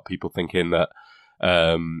talk about people thinking that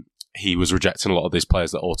he was rejecting a lot of these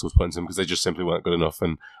players that Orta was putting to him because they just simply weren't good enough.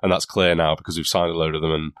 And that's clear now because we've signed a load of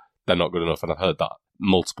them and they're not good enough. And I've heard that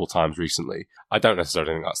multiple times recently. I don't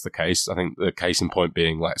necessarily think that's the case. I think the case in point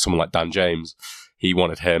being like someone like Dan James, he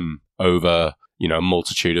wanted him over, a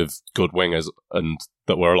multitude of good wingers and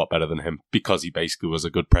that were a lot better than him because he basically was a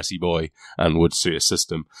good pressy boy and would suit his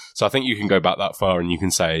system. So I think you can go back that far and you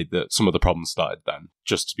can say that some of the problems started then,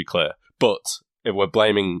 just to be clear. But if we're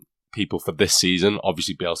blaming people for this season,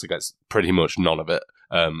 obviously Bielsa gets pretty much none of it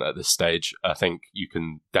at this stage. I think you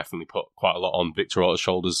can definitely put quite a lot on Victor Orta's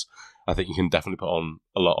shoulders. I think you can definitely put on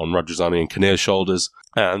a lot on Radrizzani and Kinnear's shoulders.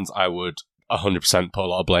 And I would 100% put a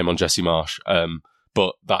lot of blame on Jesse Marsch.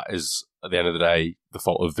 But that is, at the end of the day, the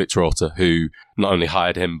fault of Victor Orta, who not only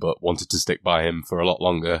hired him, but wanted to stick by him for a lot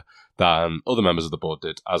longer than other members of the board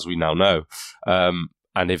did, as we now know.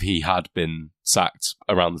 And if he had been sacked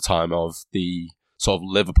around the time of the sort of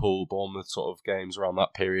Liverpool, Bournemouth sort of games around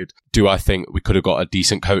that period, do I think we could have got a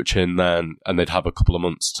decent coach in then and they'd have a couple of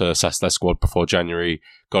months to assess their squad before January,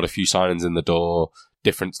 got a few signings in the door,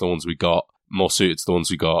 different to the ones we got, more suited to the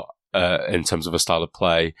ones we got in terms of a style of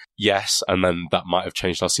play? Yes, and then that might have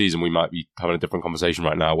changed our season. We might be having a different conversation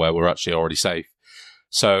right now where we're actually already safe.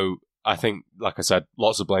 So I think, like I said,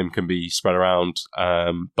 lots of blame can be spread around,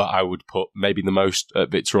 but I would put maybe the most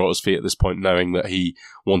at Victor Orta's feet at this point, knowing that he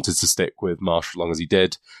wanted to stick with Marsch as long as he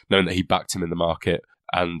did, knowing that he backed him in the market,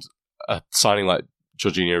 and a signing like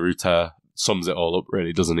Jorginho Rutter sums it all up,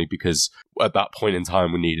 really, doesn't he? Because at that point in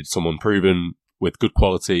time, we needed someone proven with good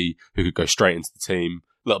quality who could go straight into the team,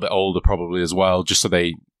 a little bit older probably as well, just so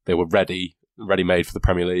they were ready-made for the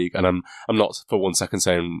Premier League. And I'm not for one second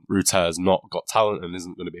saying Rutter's not got talent and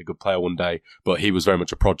isn't going to be a good player one day, but he was very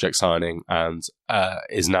much a project signing and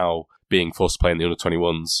is now being forced to play in the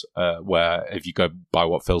under-21s, where if you go by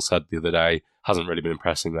what Phil said the other day, hasn't really been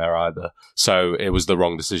impressing there either. So it was the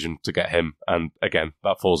wrong decision to get him. And again,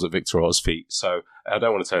 that falls at Victor Orta's feet. So I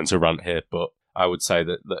don't want to turn into a rant here, but I would say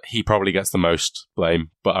that he probably gets the most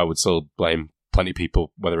blame, but I would still blame plenty of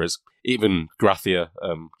people, whether it's even Gracia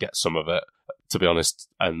gets some of it, to be honest,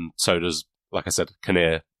 and so does, like I said,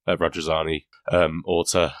 Kinnear, Radrizzani,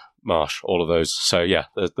 Orta, Marsch, all of those. So yeah,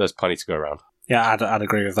 there's plenty to go around. Yeah, I'd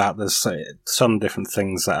agree with that. There's some different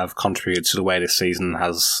things that have contributed to the way this season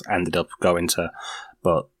has ended up going to,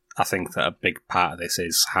 but I think that a big part of this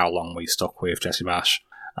is how long we stuck with Jesse Marsch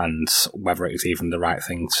and whether it was even the right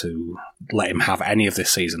thing to let him have any of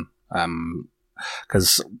this season.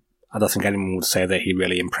 Because I don't think anyone would say that he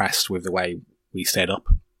really impressed with the way we stayed up.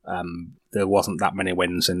 There wasn't that many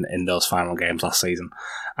wins in those final games last season,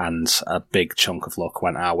 and a big chunk of luck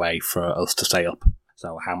went our way for us to stay up.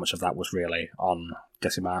 So how much of that was really on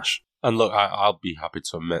Jesse Marsch? And look, I'll be happy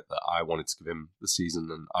to admit that I wanted to give him the season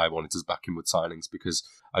and I wanted to back him with signings because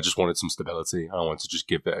I just wanted some stability. I wanted to just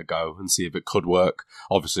give it a go and see if it could work.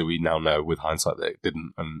 Obviously, we now know with hindsight that it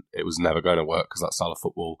didn't, and it was never going to work because that style of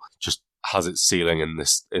football just has its ceiling in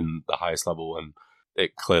the highest level, and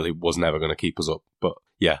it clearly was never going to keep us up. But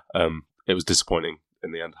yeah, it was disappointing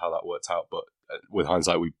in the end how that worked out. But with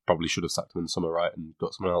hindsight, we probably should have sacked him in the summer, right, and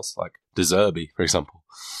got someone else like De Zerbi, for example.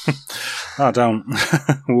 I don't.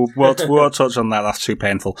 we'll touch on that. That's too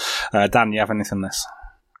painful. Dan, you have anything this?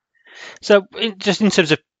 So, just in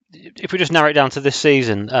terms of, if we just narrow it down to this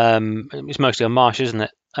season, it's mostly on Marsh, isn't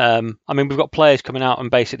it? I mean, we've got players coming out and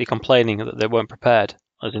basically complaining that they weren't prepared,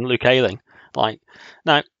 as in Luke Ayling. Like,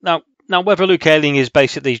 now, whether Luke Ayling is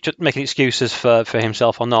basically just making excuses for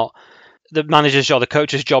himself or not, the manager's job, the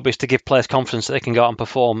coach's job is to give players confidence that they can go out and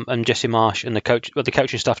perform. And Jesse Marsh and the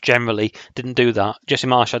coaching staff generally didn't do that. Jesse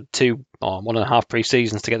Marsh had 1.5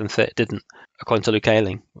 pre-seasons to get them fit, didn't, according to Luke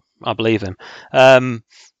Ayling. I believe him.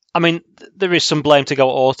 I mean, there is some blame to go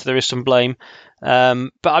at Orta. There is some blame, but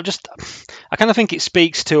I kind of think it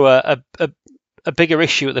speaks to a bigger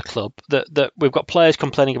issue at the club that we've got players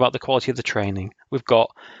complaining about the quality of the training. We've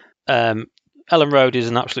got Ellen Road is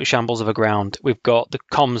an absolute shambles of a ground. We've got the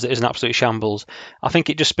comms that is an absolute shambles. I think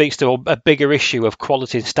it just speaks to a bigger issue of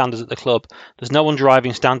quality and standards at the club. There's no one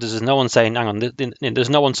driving standards. There's no one saying, hang on, there's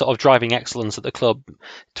no one sort of driving excellence at the club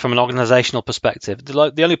from an organisational perspective.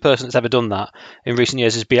 The only person that's ever done that in recent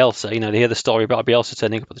years is Bielsa. You know, they hear the story about Bielsa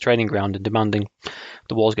turning up at the training ground and demanding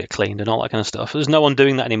the walls get cleaned and all that kind of stuff. There's no one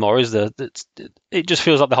doing that anymore, is there? It just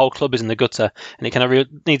feels like the whole club is in the gutter and it kind of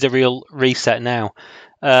needs a real reset now.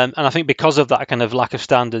 And I think because of that kind of lack of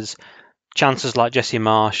standards, chances like Jesse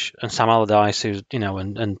Marsh and Sam Allardyce, who's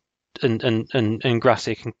and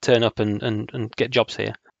Grassi can turn up and get jobs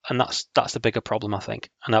here, and that's the bigger problem, I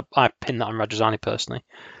think. And I pin that on Radrizzani personally,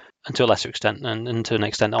 and to a lesser extent, and to an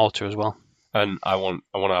extent Orta as well. And I want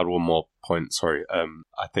to add one more point. Sorry,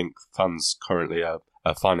 I think fans currently are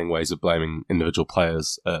finding ways of blaming individual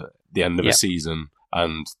players at the end of a season,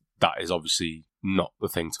 and that is obviously not the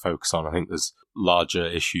thing to focus on. I think there's larger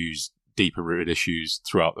issues, deeper rooted issues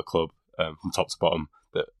throughout the club, from top to bottom,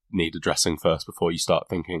 that need addressing first before you start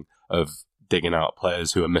thinking of digging out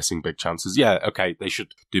players who are missing big chances. Yeah, okay, they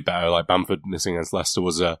should do better. Like Bamford missing against Leicester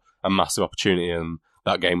was a massive opportunity, and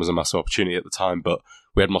that game was a massive opportunity at the time, but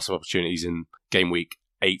we had massive opportunities in game week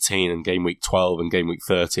 18 and game week 12 and game week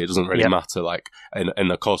 30. It doesn't really matter. Like in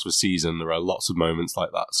the course of a season, there are lots of moments like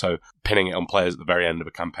that. So pinning it on players at the very end of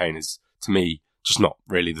a campaign is, to me, just not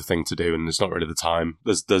really the thing to do, and it's not really the time.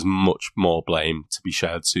 There's much more blame to be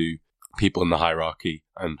shared to people in the hierarchy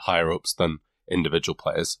and higher ups than individual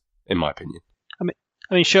players, in my opinion.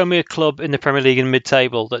 I mean, show me a club in the Premier League in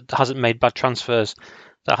mid-table that hasn't made bad transfers,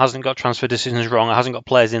 that hasn't got transfer decisions wrong, that hasn't got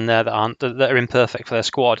players in there that are imperfect for their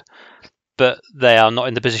squad, but they are not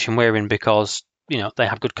in the position we're in because they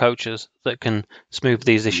have good coaches that can smooth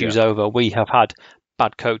these issues over. We have had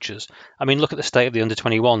bad coaches. I mean, look at the state of the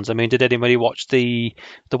under-21s. I mean, did anybody watch the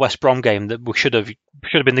West Brom game that should have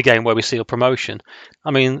been the game where we sealed promotion? I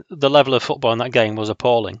mean, the level of football in that game was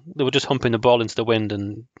appalling. They were just humping the ball into the wind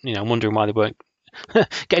and wondering why they weren't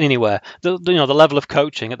getting anywhere. The level of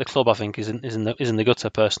coaching at the club, I think, is in the gutter.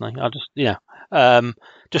 Personally,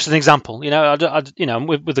 just an example.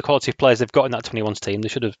 With the quality of players they've got in that 21s team, they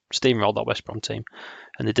should have steamrolled that West Brom team,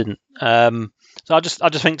 and they didn't. So I just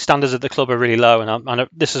think standards at the club are really low, and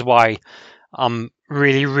this is why I'm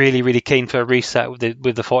really, really, really keen for a reset with the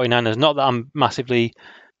 49ers. Not that I'm massively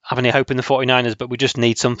having any hope in the 49ers, but we just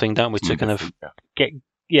need something, don't we, to kind of get.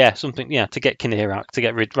 Yeah, something. Yeah, to get Kinnear out, to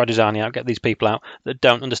get Radrizzani out, get these people out that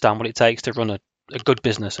don't understand what it takes to run a good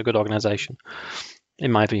business, a good organisation.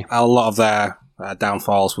 In my view, a lot of their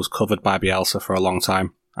downfalls was covered by Bielsa for a long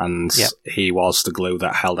time, and he was the glue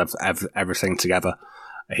that held everything together.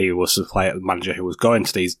 He was the manager who was going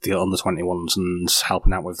to the under-21s and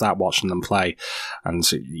helping out with that, watching them play. And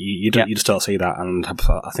so you just don't see that. And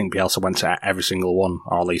I think Bielsa went to every single one,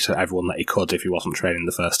 or at least everyone that he could if he wasn't training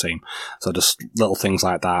the first team. So just little things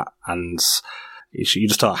like that. And you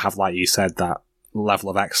just don't have, like you said, that level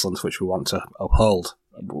of excellence which we want to uphold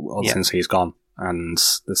since he's gone. And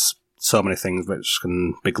there's so many things which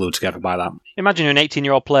can be glued together by that. Imagine you're an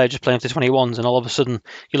 18-year-old player just playing for the 21s, and all of a sudden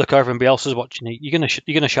you look over and Bielsa's watching you. You're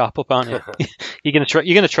gonna sharp up, aren't you? you're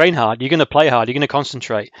gonna train hard. You're gonna play hard. You're gonna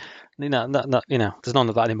concentrate. There's none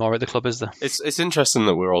of that anymore at the club, is there? It's interesting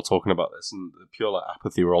that we're all talking about this, and the pure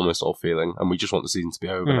apathy we're almost all feeling, and we just want the season to be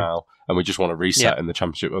over now, and we just want to reset in the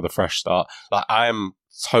Championship with a fresh start. Like, I am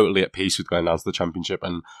totally at peace with going down to the Championship,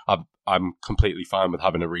 and I'm completely fine with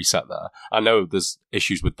having a reset there. I know there's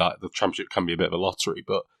issues with that. The Championship can be a bit of a lottery,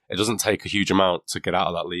 but it doesn't take a huge amount to get out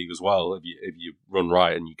of that league as well. If you run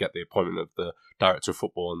right and you get the appointment of the director of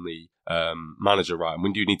football and the manager right, and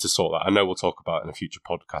we do need to sort that. I know we'll talk about it in a future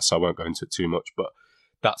podcast, so I won't go into it too much, but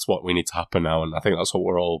that's what we need to happen now, and I think that's what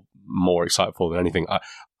we're all more excited for than anything.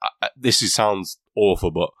 sounds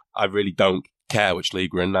awful, but I really don't care which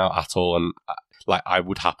league we're in now at all, and I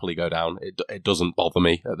would happily go down. It doesn't bother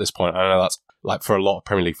me at this point. I know that's like for a lot of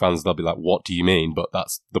Premier League fans, they'll be like, "What do you mean?" But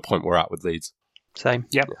that's the point we're at with Leeds. Same.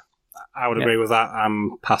 Yep. Yeah. I would agree with that.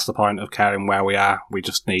 I'm past the point of caring where we are. We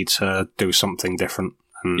just need to do something different,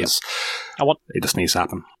 and it just needs to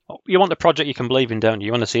happen. You want a project you can believe in, don't you?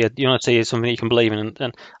 You want to see something you can believe in,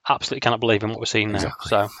 and absolutely cannot believe in what we're seeing now. Exactly.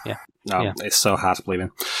 So yeah, no, it's so hard to believe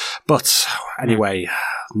in. But anyway,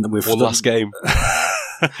 we've one last game.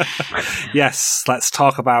 Yes, let's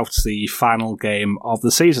talk about the final game of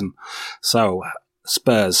the season. So,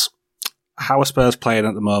 Spurs. How are Spurs playing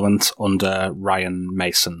at the moment under Ryan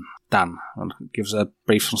Mason? Dan, give us a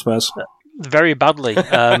brief from Spurs. Very badly.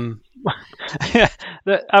 I've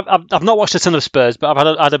not watched a ton of Spurs, but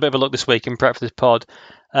I've had a bit of a look this week in prep for this pod.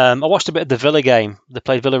 I watched a bit of the Villa game. They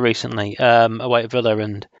played Villa recently, away at Villa,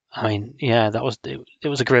 and I mean, yeah, it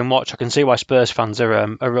was a grim watch. I can see why Spurs fans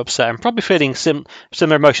are upset and probably feeling similar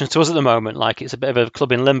emotions to us at the moment. Like it's a bit of a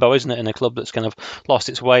club in limbo, isn't it? In a club that's kind of lost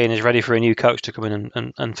its way and is ready for a new coach to come in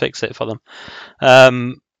and fix it for them.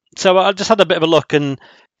 So I just had a bit of a look, and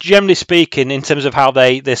generally speaking, in terms of how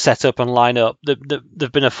they set up and line up,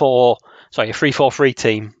 they've been a 3-4-3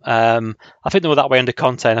 team. I think they were that way under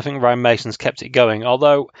Conte, and I think Ryan Mason's kept it going.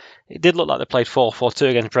 Although it did look like they played 4-4-2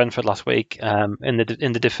 against Brentford last week in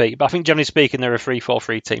the defeat. But I think generally speaking, they're a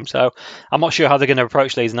 3-4-3 team. So I'm not sure how they're going to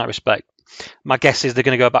approach Leeds in that respect. My guess is they're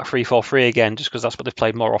going to go back 3-4-3 again, just because that's what they've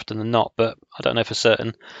played more often than not. But I don't know for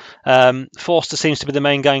certain. Forster seems to be the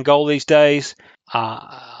main guy in goal these days.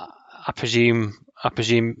 I presume that's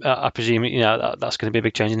going to be a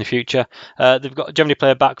big change in the future. They've got generally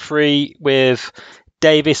play a back three with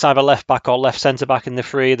Davis either left back or left centre back in the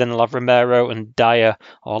three. Then they'll have Romero and Dyer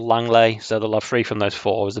or Langley. So they'll have three from those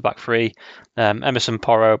four as the back three. Emerson,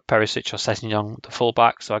 Porro, Perisic or Sessegnon, the full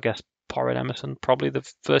back. So I guess Porro and Emerson probably the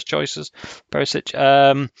first choices. Perisic.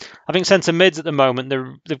 I think centre mids at the moment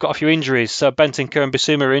they've got a few injuries. So Bentancur and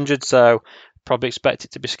Bissouma are injured. So probably expect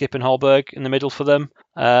it to be Skip and Hallberg in the middle for them.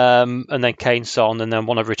 And then Kane, Son, and then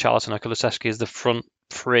one of Richarlison or Kulusevski is the front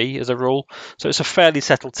three as a rule. So it's a fairly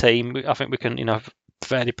settled team. I think we can,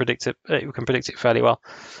 fairly predict it. We can predict it fairly well.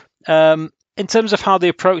 In terms of how they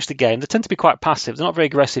approach the game, they tend to be quite passive. They're not a very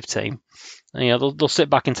aggressive team. They'll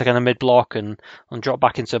sit back into kind of mid block and drop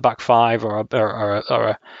back into a back five or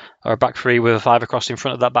a back three with a five across in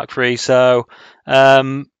front of that back three. So.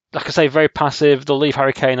 Like I say, very passive. They'll leave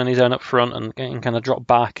Harry Kane on his own up front and kind of drop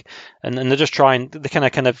back, and they're just trying. They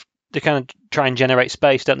kind of try and generate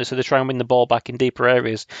space, don't they? So they try and win the ball back in deeper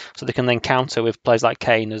areas, so they can then counter with players like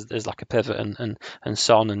Kane as like a pivot and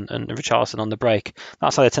Son and Richarlison on the break.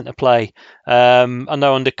 That's how they tend to play. I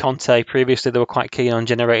know under Conte previously they were quite keen on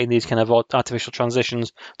generating these kind of artificial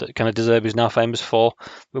transitions that kind of De Zerbi is now famous for.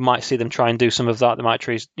 We might see them try and do some of that. They might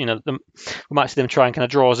we might see them try and kind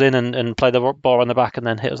of draw us in and play the ball on the back and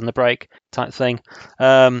then hit us on the break type thing.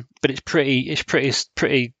 But it's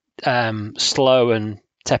pretty slow and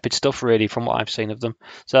tepid stuff really from what I've seen of them.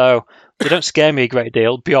 So they don't scare me a great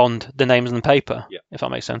deal beyond the names on the paper, if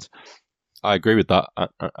that makes sense. I agree with that.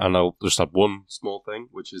 And I'll just add one small thing,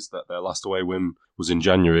 which is that their last away win was in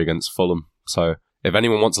January against Fulham. So if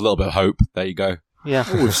anyone wants a little bit of hope, there you go. Yeah,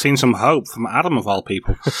 we've seen some hope from Adam of all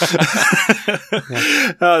people.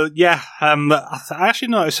 I actually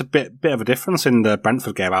noticed a bit of a difference in the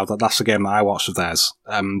Brentford game. That's the game that I watched of theirs.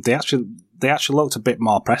 They actually looked a bit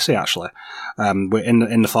more pressy. Actually, in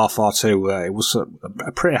the 4-4-2, it was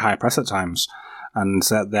a pretty high press at times, and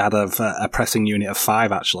they had a pressing unit of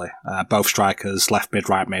 5 actually, both strikers, left mid,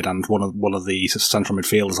 right mid, and one of the central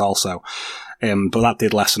midfielders also. But that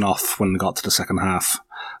did lessen off when they got to the second half.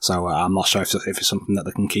 So I'm not sure if it's something that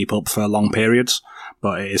they can keep up for long periods,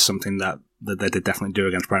 but it is something that they did definitely do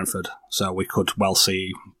against Brentford. So we could well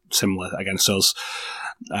see similar against us,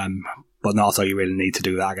 but not all you really need to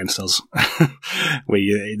do that against us.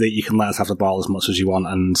 You can let us have the ball as much as you want,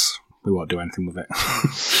 and we won't do anything with it.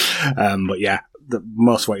 But yeah,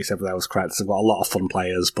 most of what you said there was correct. They've got a lot of fun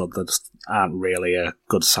players, but they just aren't really a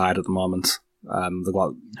good side at the moment. They've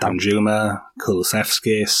got Danjuma,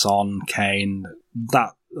 Kulusevski, Son, Kane.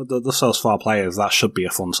 Those 4 players, that should be a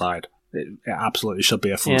fun side. It absolutely should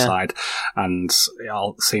be a fun side. And it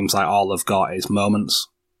all seems like all they've got is moments.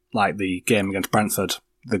 Like the game against Brentford,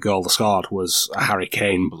 the goal they scored was a Harry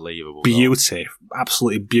Kane beauty,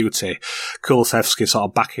 absolutely beauty. Kulusevski sort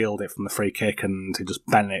of backheeled it from the free kick and he just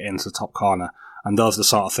bent it into the top corner. And those are the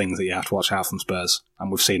sort of things that you have to watch out from Spurs. And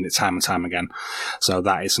we've seen it time and time again. So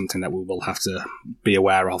that is something that we will have to be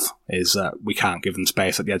aware of, is that we can't give them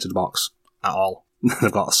space at the edge of the box at all.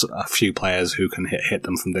 they've got a few players who can hit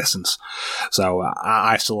them from distance. So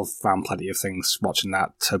I still have found plenty of things watching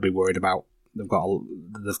that to be worried about. They've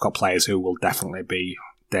got players who will definitely be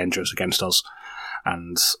dangerous against us,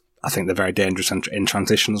 and I think they're very dangerous in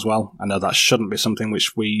transition as well. I know that shouldn't be something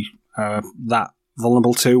which we are that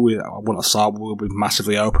vulnerable to. I wouldn't have thought we'll be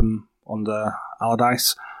massively open under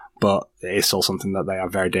Allardyce, but it is still something that they are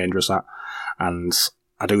very dangerous at. And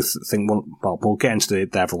I do think we'll get into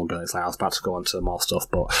their vulnerabilities later. I was about to go into more stuff,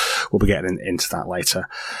 but we'll be getting into that later.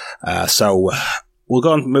 So we'll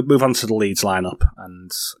go and move on to the Leeds lineup.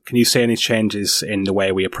 And can you see any changes in the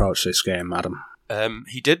way we approach this game, Adam?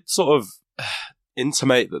 He did sort of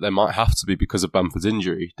intimate that there might have to be because of Bamford's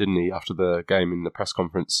injury, didn't he, after the game in the press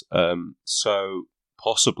conference? So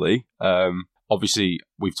possibly. Obviously,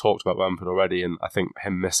 we've talked about Bamford already, and I think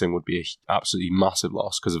him missing would be an absolutely massive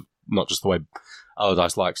loss because of not just the way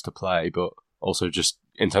Allardyce likes to play, but also just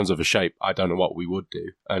in terms of a shape. I don't know what we would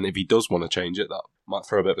do. And if he does want to change it, that might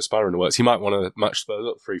throw a bit of a spanner in the works. He might want to match Spurs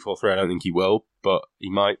up 3-4-3. I don't think he will, but he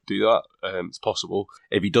might do that. It's possible.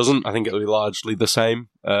 If he doesn't, I think it'll be largely the same.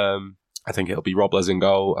 I think it'll be Robles in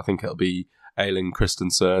goal. I think it'll be Ayling,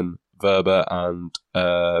 Christensen, Verber, and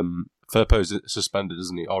Firpo's suspended,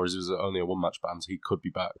 isn't he? Or is it only a one-match ban? So he could be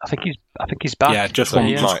back. I think he's back. Yeah, just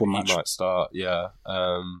one match. He might start. Yeah.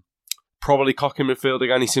 Probably Cock in midfield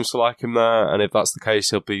again. He seems to like him there, and if that's the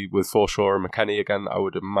case, he'll be with Forshaw and McKennie again. I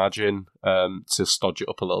would imagine to stodge it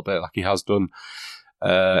up a little bit, like he has done.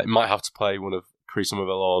 It might have to play one of Chris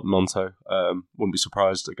Somerville or Nonto. Wouldn't be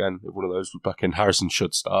surprised again if one of those was back in. Harrison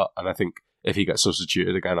should start, and I think if he gets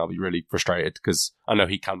substituted again, I'll be really frustrated because I know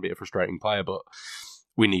he can be a frustrating player, but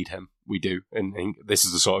we need him. We do. And this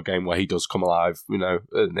is the sort of game where he does come alive,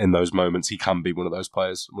 in those moments. He can be one of those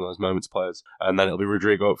players, one of those moments players. And then it'll be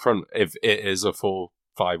Rodrigo up front. If it is a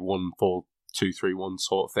 4-5-1, 4-2-3-1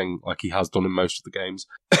 sort of thing, like he has done in most of the games.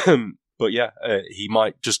 But yeah, he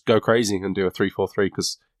might just go crazy and do a 3-4-3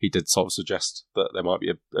 because he did sort of suggest that there might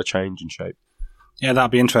be a change in shape. Yeah,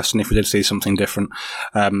 that'd be interesting if we did see something different.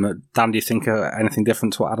 Dan, do you think anything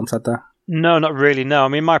different to what Adam said there? No, not really, no. I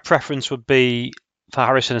mean, my preference would be for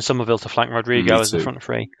Harrison and Somerville to flank Rodrigo as the front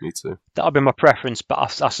three. Me too. That would be my preference,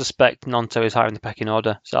 but I suspect Nonto is higher in the pecking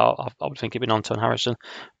order, so I would think it'd be Nonto and Harrison.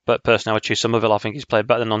 But personally, I would choose Somerville. I think he's played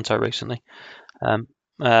better than Nonto recently.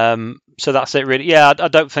 So that's it, really. Yeah, I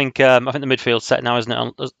don't think... I think the midfield's set now, isn't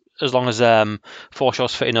it? As long as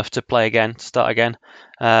Forshaw's fit enough to play again, to start again.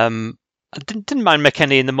 I didn't mind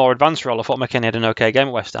McKennie in the more advanced role. I thought McKennie had an okay game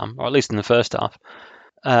at West Ham, or at least in the first half.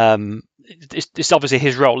 It's obviously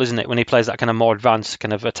his role, isn't it, when he plays that kind of more advanced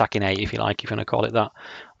kind of attacking eight, if you like, if you want to call it that,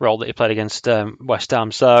 role that he played against West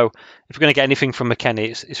Ham. So if we're going to get anything from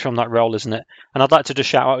McKennie, it's from that role, isn't it? And I'd like to just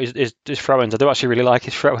shout out his throw-ins. I do actually really like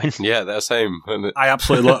his throw-ins. Yeah, they're the same. I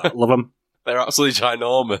absolutely love them. They're absolutely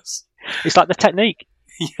ginormous. It's like the technique.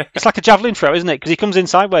 Yeah. It's like a javelin throw, isn't it? Because he comes in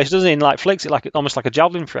sideways, doesn't he? And flicks it almost like a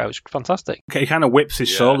javelin throw. It's fantastic. Okay, he kind of whips his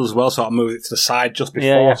shoulders as well, sort of moves it to the side just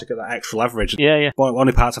before to get that extra leverage. Yeah. One of the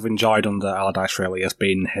only parts I've enjoyed under Allardyce really has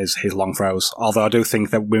been his long throws. Although I do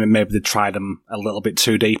think that we maybe did try them a little bit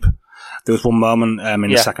too deep. There was one moment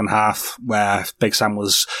in the second half where Big Sam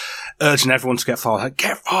was urging everyone to get forward. Like,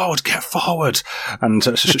 get forward. And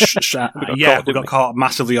we got caught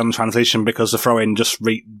massively on transition because the throw-in just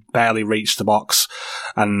barely reached the box,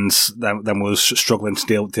 and then was struggling to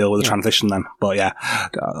deal with the transition then. But yeah,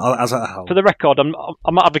 as a whole. For the record, I'm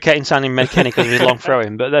not advocating signing McKennie because of his long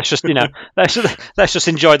throw-in, but let's just let's just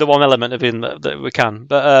enjoy the one element of him that we can.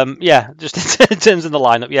 But just in terms of the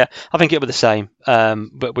lineup, I think it'll be the same.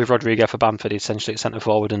 But with Rodrigo for Bamford, essentially centre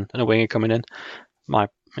forward and a winger coming in.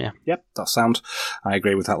 Yep, that's sound. I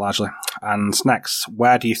agree with that largely. And next,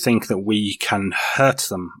 where do you think that we can hurt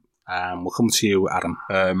them? We'll come to you,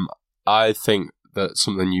 Adam. I think that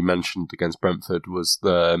something you mentioned against Brentford was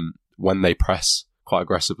when they press quite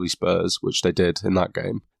aggressively Spurs, which they did in that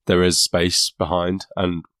game, there is space behind,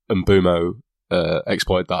 and Mbeumo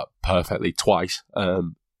exploited that perfectly twice.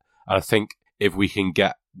 I think if we can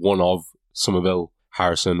get one of Somerville,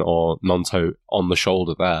 Harrison or Nonto on the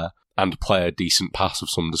shoulder there and play a decent pass of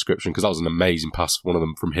some description, because that was an amazing pass, one of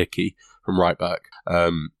them from Hickey, from right back,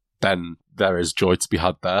 then there is joy to be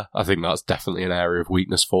had there. I think that's definitely an area of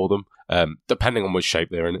weakness for them. Depending on which shape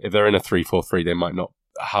they're in. If they're in a 3-4-3, they might not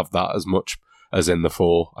have that as much as in the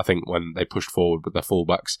 4. I think when they pushed forward with their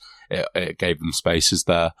fullbacks, it gave them spaces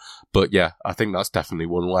there. But yeah, I think that's definitely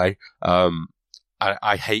one way.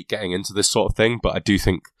 I hate getting into this sort of thing, but I do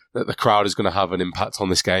think that the crowd is going to have an impact on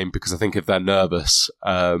this game, because I think if they're nervous,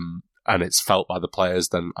 and it's felt by the players,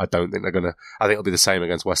 then I don't think they're going to... I think it'll be the same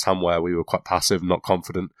against West Ham, where we were quite passive, not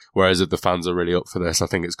confident. Whereas if the fans are really up for this, I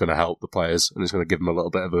think it's going to help the players, and it's going to give them a little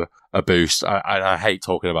bit of a boost. I hate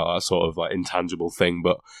talking about that sort of like intangible thing,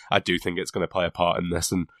 but I do think it's going to play a part in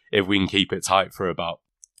this. And if we can keep it tight for about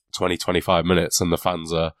 20, 25 minutes, and the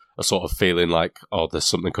fans are sort of feeling like, oh, there's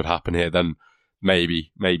something could happen here, then maybe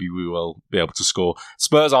we will be able to score.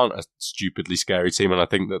 Spurs aren't a stupidly scary team, and I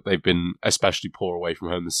think that they've been especially poor away from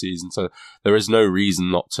home this season. So there is no reason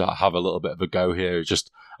not to have a little bit of a go here. Just,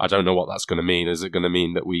 I don't know what that's going to mean. Is it going to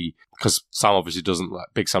mean that because Sam obviously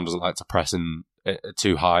Big Sam doesn't like to press in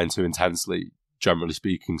too high and too intensely, generally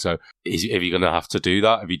speaking. So is he going to have to do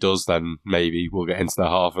that? If he does, then maybe we'll get into the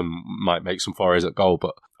half and might make some forays at goal.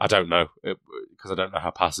 But I don't know, because I don't know how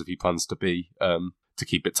passive he plans to be. To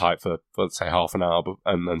keep it tight for say half an hour,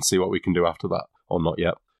 and then see what we can do after that, or not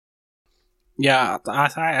yet. Yeah, I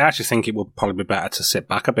actually think it would probably be better to sit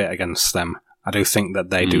back a bit against them. I do think that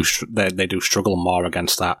they do struggle more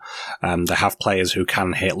against that. They have players who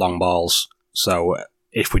can hit long balls, so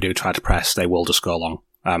if we do try to press, they will just go long.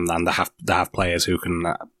 And they have players who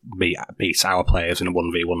can beat our players in a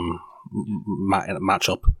 1v1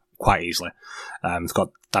 matchup quite easily. It's got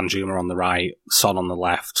Danjuma on the right, Son on the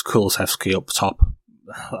left, Kulusevski up top.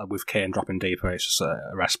 With Kane dropping deeper, it's just a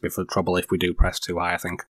recipe for trouble if we do press too high, I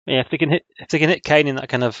think. Yeah, if they can hit Kane in that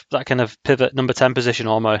kind of pivot number 10 position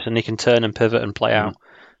almost, and he can turn and pivot and play out,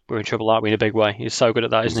 we're in trouble, aren't we? In a big way. He's so good at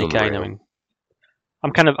that, isn't he, Kane? I mean,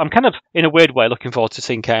 I'm kind of in a weird way looking forward to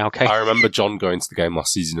seeing Kane. Okay. I remember John going to the game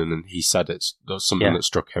last season, and he said something that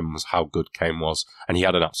struck him was how good Kane was, and he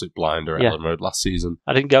had an absolute blinder at Ellen Road last season.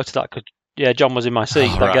 I didn't go to that because John was in my seat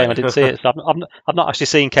that game. I didn't see it, so I've not actually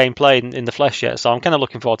seen Kane play in the flesh yet. So I'm kind of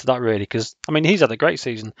looking forward to that really, because I mean he's had a great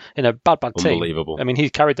season in a bad team. Unbelievable. I mean he's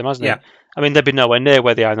carried them, hasn't he? I mean they'd be nowhere near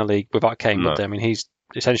where they are in the league without Kane, would they? I mean he's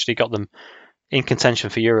essentially got them in contention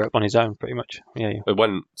for Europe on his own, pretty much. Yeah. But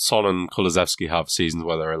when Son and Kulusevski have seasons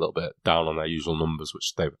where they're a little bit down on their usual numbers,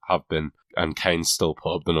 which they have been, and Kane still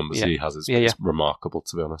put up the numbers he has, it's remarkable,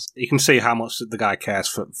 to be honest. You can see how much the guy cares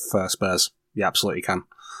for Spurs. You absolutely can.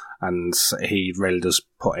 And he really does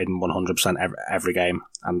put in 100% every game.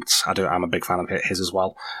 And I'm a big fan of his as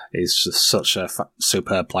well. He's just such a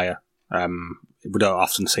superb player. We don't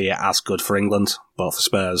often see it as good for England, but for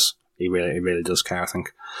Spurs, he really does care, I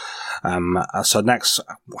think. So next,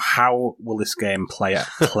 how will this game play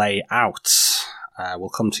out? We'll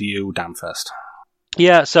come to you, Dan, first.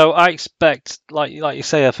 Yeah, so I expect, like you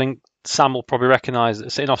say, I think Sam will probably recognise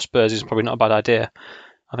that sitting off Spurs is probably not a bad idea.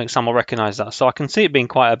 I think Sam will recognise that. So I can see it being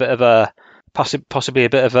quite a bit of possibly a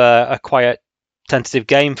bit of a quiet, tentative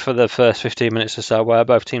game for the first 15 minutes or so, where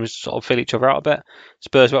both teams sort of feel each other out a bit.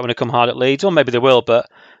 Spurs won't want to come hard at Leeds, or maybe they will, but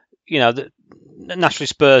naturally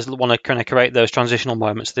Spurs want to kind of create those transitional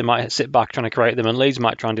moments. They might sit back trying to create them, and Leeds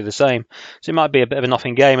might try and do the same. So it might be a bit of a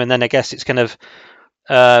nothing game, and then I guess it's kind of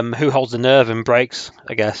who holds the nerve and breaks,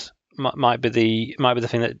 I guess, might be the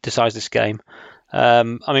thing that decides this game. I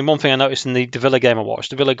mean, one thing I noticed in the Villa game I watched,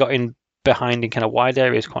 the Villa got in behind in kind of wide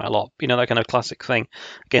areas quite a lot. That kind of classic thing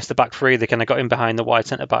against the back three. They kind of got in behind the wide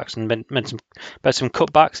centre backs and made some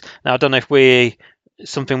cutbacks. Now I don't know if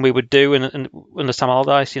something we would do under Sam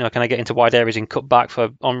Allardyce, kind of get into wide areas and cut back for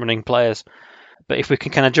on-running players. But if we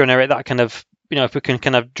can kind of generate that kind of, if we can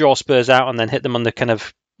kind of draw Spurs out and then hit them on the kind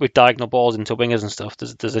of with diagonal balls into wingers and stuff,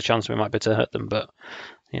 there's a chance we might be able to hurt them. But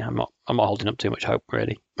yeah, I'm not holding up too much hope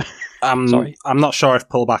really. Sorry. I'm not sure if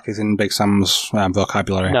pullback is in Big Sam's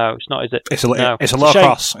vocabulary. No, it's not, is it? It's a low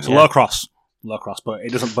cross. It's a low cross. Low cross, but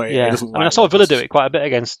it doesn't. But it doesn't. I mean, I saw Villa do it quite a bit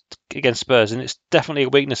against Spurs, and it's definitely a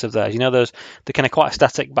weakness of theirs. They're kind of quite a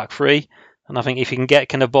static back three, and I think if you can get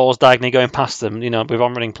kind of balls diagonally going past them, with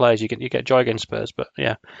on-running players, you get joy against Spurs. But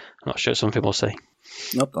yeah, I'm not sure some people see.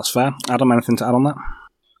 Nope, that's fair. Adam, anything to add on that?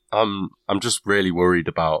 I'm just really worried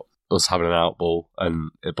about us having an out ball,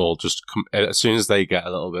 and a ball just as soon as they get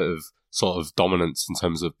a little bit of sort of dominance in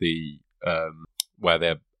terms of the where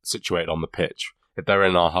they're situated on the pitch. If they're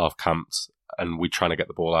in our half camps and we're trying to get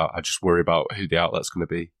the ball out, I just worry about who the outlet's going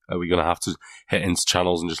to be. Are we going to have to hit into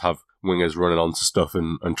channels and just have wingers running onto stuff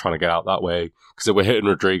and trying to get out that way? Because if we're hitting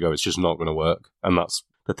Rodrigo, it's just not going to work. And that's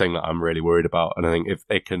the thing that I'm really worried about. And I think if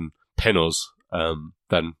they can pin us,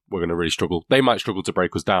 then we're going to really struggle. They might struggle to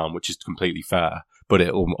break us down, which is completely fair. But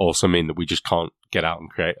it'll also mean that we just can't get out and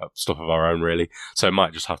create stuff of our own, really. So it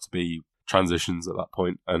might just have to be transitions at that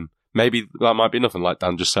point. And maybe that might be nothing, like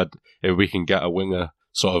Dan just said. If we can get a winger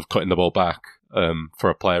sort of cutting the ball back for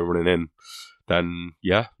a player running in, then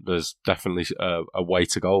yeah, there's definitely a way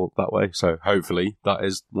to go that way. So hopefully that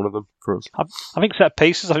is one of them for us. I think set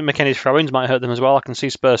pieces, I think McKennie's throw-ins might hurt them as well. I can see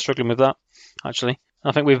Spurs struggling with that, actually.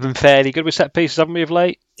 I think we've been fairly good with set pieces, haven't we, of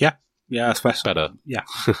late? Yeah, especially better. Yeah.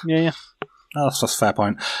 Yeah. No, that's a fair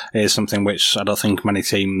point. It is something which I don't think many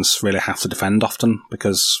teams really have to defend often,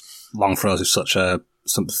 because long throws is such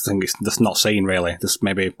something it's just not seen really. There's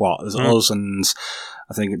maybe there's us, and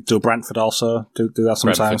I think do Brentford also do that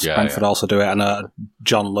sometimes. Brentford also do it. I know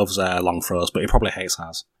John loves long throws, but he probably hates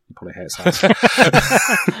ours.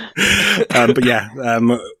 But yeah,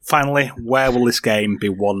 finally, where will this game be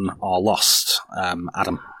won or lost?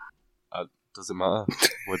 Adam? Doesn't matter.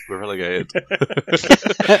 We're relegated.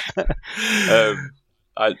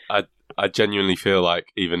 I genuinely feel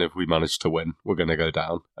like even if we manage to win, we're going to go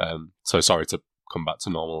down. So sorry to come back to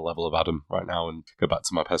normal level of Adam right now and go back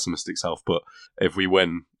to my pessimistic self. But if we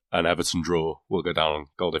win and Everton draw, we'll go down on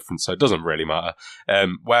goal difference. So it doesn't really matter.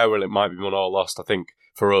 Where will it might be won or lost? I think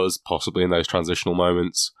for us, possibly in those transitional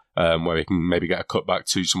moments. Where we can maybe get a cutback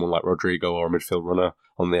to someone like Rodrigo or a midfield runner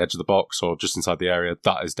on the edge of the box or just inside the area.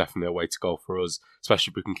 That is definitely a way to go for us,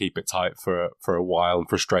 especially if we can keep it tight for a while and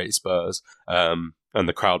frustrate Spurs. And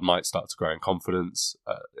the crowd might start to grow in confidence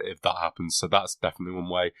if that happens. So that's definitely one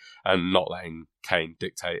way, and not letting Kane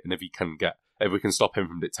dictate. And if we can stop him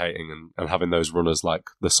from dictating and having those runners like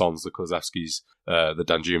the Sons, the Kulusevskis, the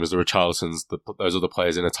Danjumas, the Richarlisons, those other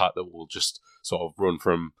players in attack that will just sort of run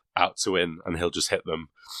from out to in and he'll just hit them,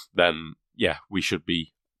 then yeah, we should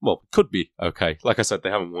be, could be okay. Like I said, they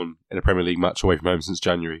haven't won in a Premier League match away from home since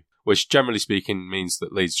January, which generally speaking means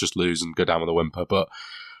that Leeds just lose and go down with a whimper, but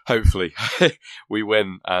hopefully we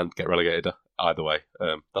win and get relegated either way.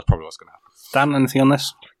 That's probably what's going to happen. Dan, anything on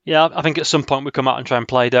this? Yeah, I think at some point we come out and try and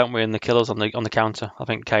play, don't we, and they kill us on the counter. I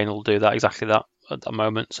think Kane will do exactly that at that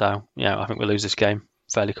moment. So yeah, I think we lose this game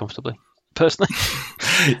fairly comfortably, personally.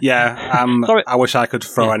 Yeah, I wish I could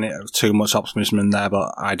throw any too much optimism in there,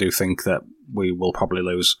 but I do think that we will probably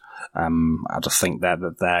lose. I just think that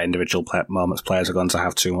their individual players are going to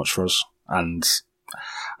have too much for us, and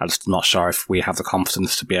I'm just not sure if we have the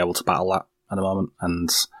confidence to be able to battle that at the moment. And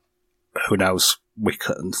who knows? We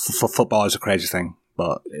could. Football is a crazy thing,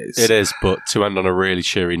 but it is. But to end on a really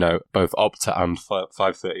cheery note, both Opta and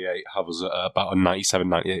 538 have us at about a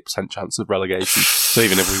 97-98% chance of relegation. So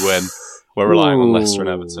even if we win, we're relying on Leicester and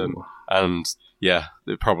Everton, and yeah,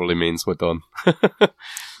 it probably means we're done.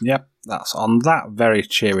 Yep, that's on that very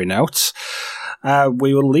cheery note.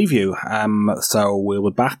 We will leave you. So we'll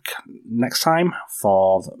be back next time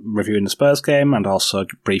for reviewing the Spurs game and also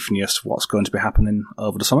briefing you as what's going to be happening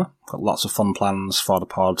over the summer. Got lots of fun plans for the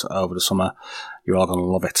pod over the summer. You're all going to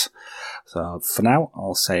love it. So for now,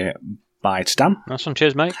 I'll say bye to Dan. Nice one.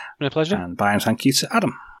 Cheers, mate. Been a pleasure. And bye and thank you to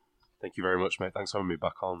Adam. Thank you very much, mate. Thanks for having me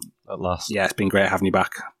back on at last. Yeah, it's been great having you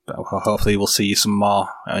back. Hopefully we'll see you some more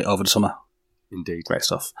over the summer. Indeed. Great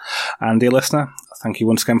stuff. And dear listener, thank you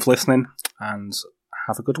once again for listening, and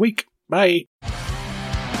have a good week. Bye.